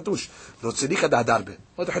 What's the Hadush? What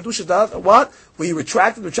the Hadush is that? What? When you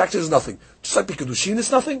retract is nothing. Just like the Kedushin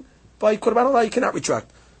is nothing. By Korban Olah you cannot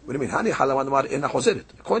retract. What do you mean? Hani halawan in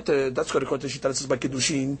achozeret. That's according to Shita. That says by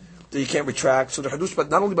Kedushin that you can't retract. So the Hadush, but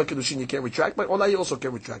not only by Kedushin you can't retract, by Olah you also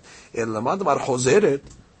can't retract.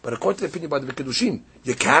 But according to the opinion by the Kedushin,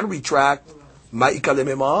 you can retract.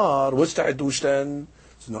 Ma'ikalememar. What's the Hadush then?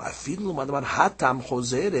 So no, afilu madamar hatam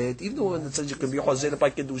chozeret. Even though it says you can be chozeret by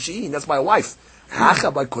Kedushin, that's my wife. Hacha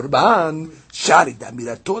by Korban. Shari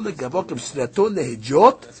damirato legavokim sirato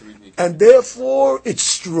lehejot. And therefore it's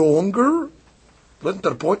stronger. Listen to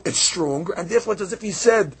the point, it's stronger, and therefore it's as if he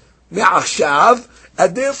said, me'achshav,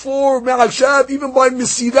 and therefore, me'achshav, even by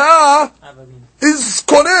mesira, is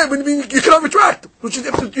koneh, I mean, you cannot retract, which is,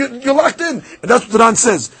 if you're locked in. And that's what the Ran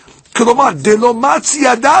says. Kilomar, delo matzi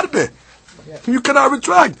adarbe. You cannot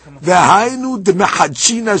retract. V'hainu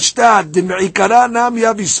demechadshina shtad, deme'ikara nam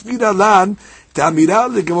yav ispira lan, ta'amira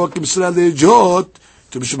legavok imsra lejot,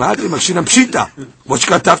 what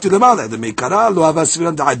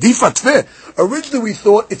originally we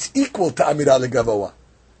thought it's equal to Amira Legavoa.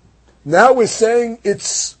 Now we're saying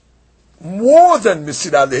it's more than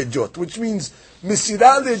Misira Lehejot, which means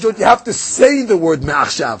Misira Lehejot, you have to say the word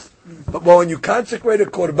Me'achshav. But when you consecrate a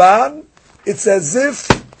Korban, it's as if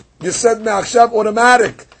you said Me'achshav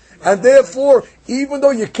automatic. And therefore, even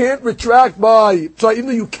though you can't retract even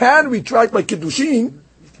though you can retract by Kiddushin,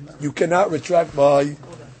 you cannot retract by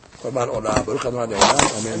Korban Olah. Baruch Adonai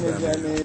Le'olam. Amen.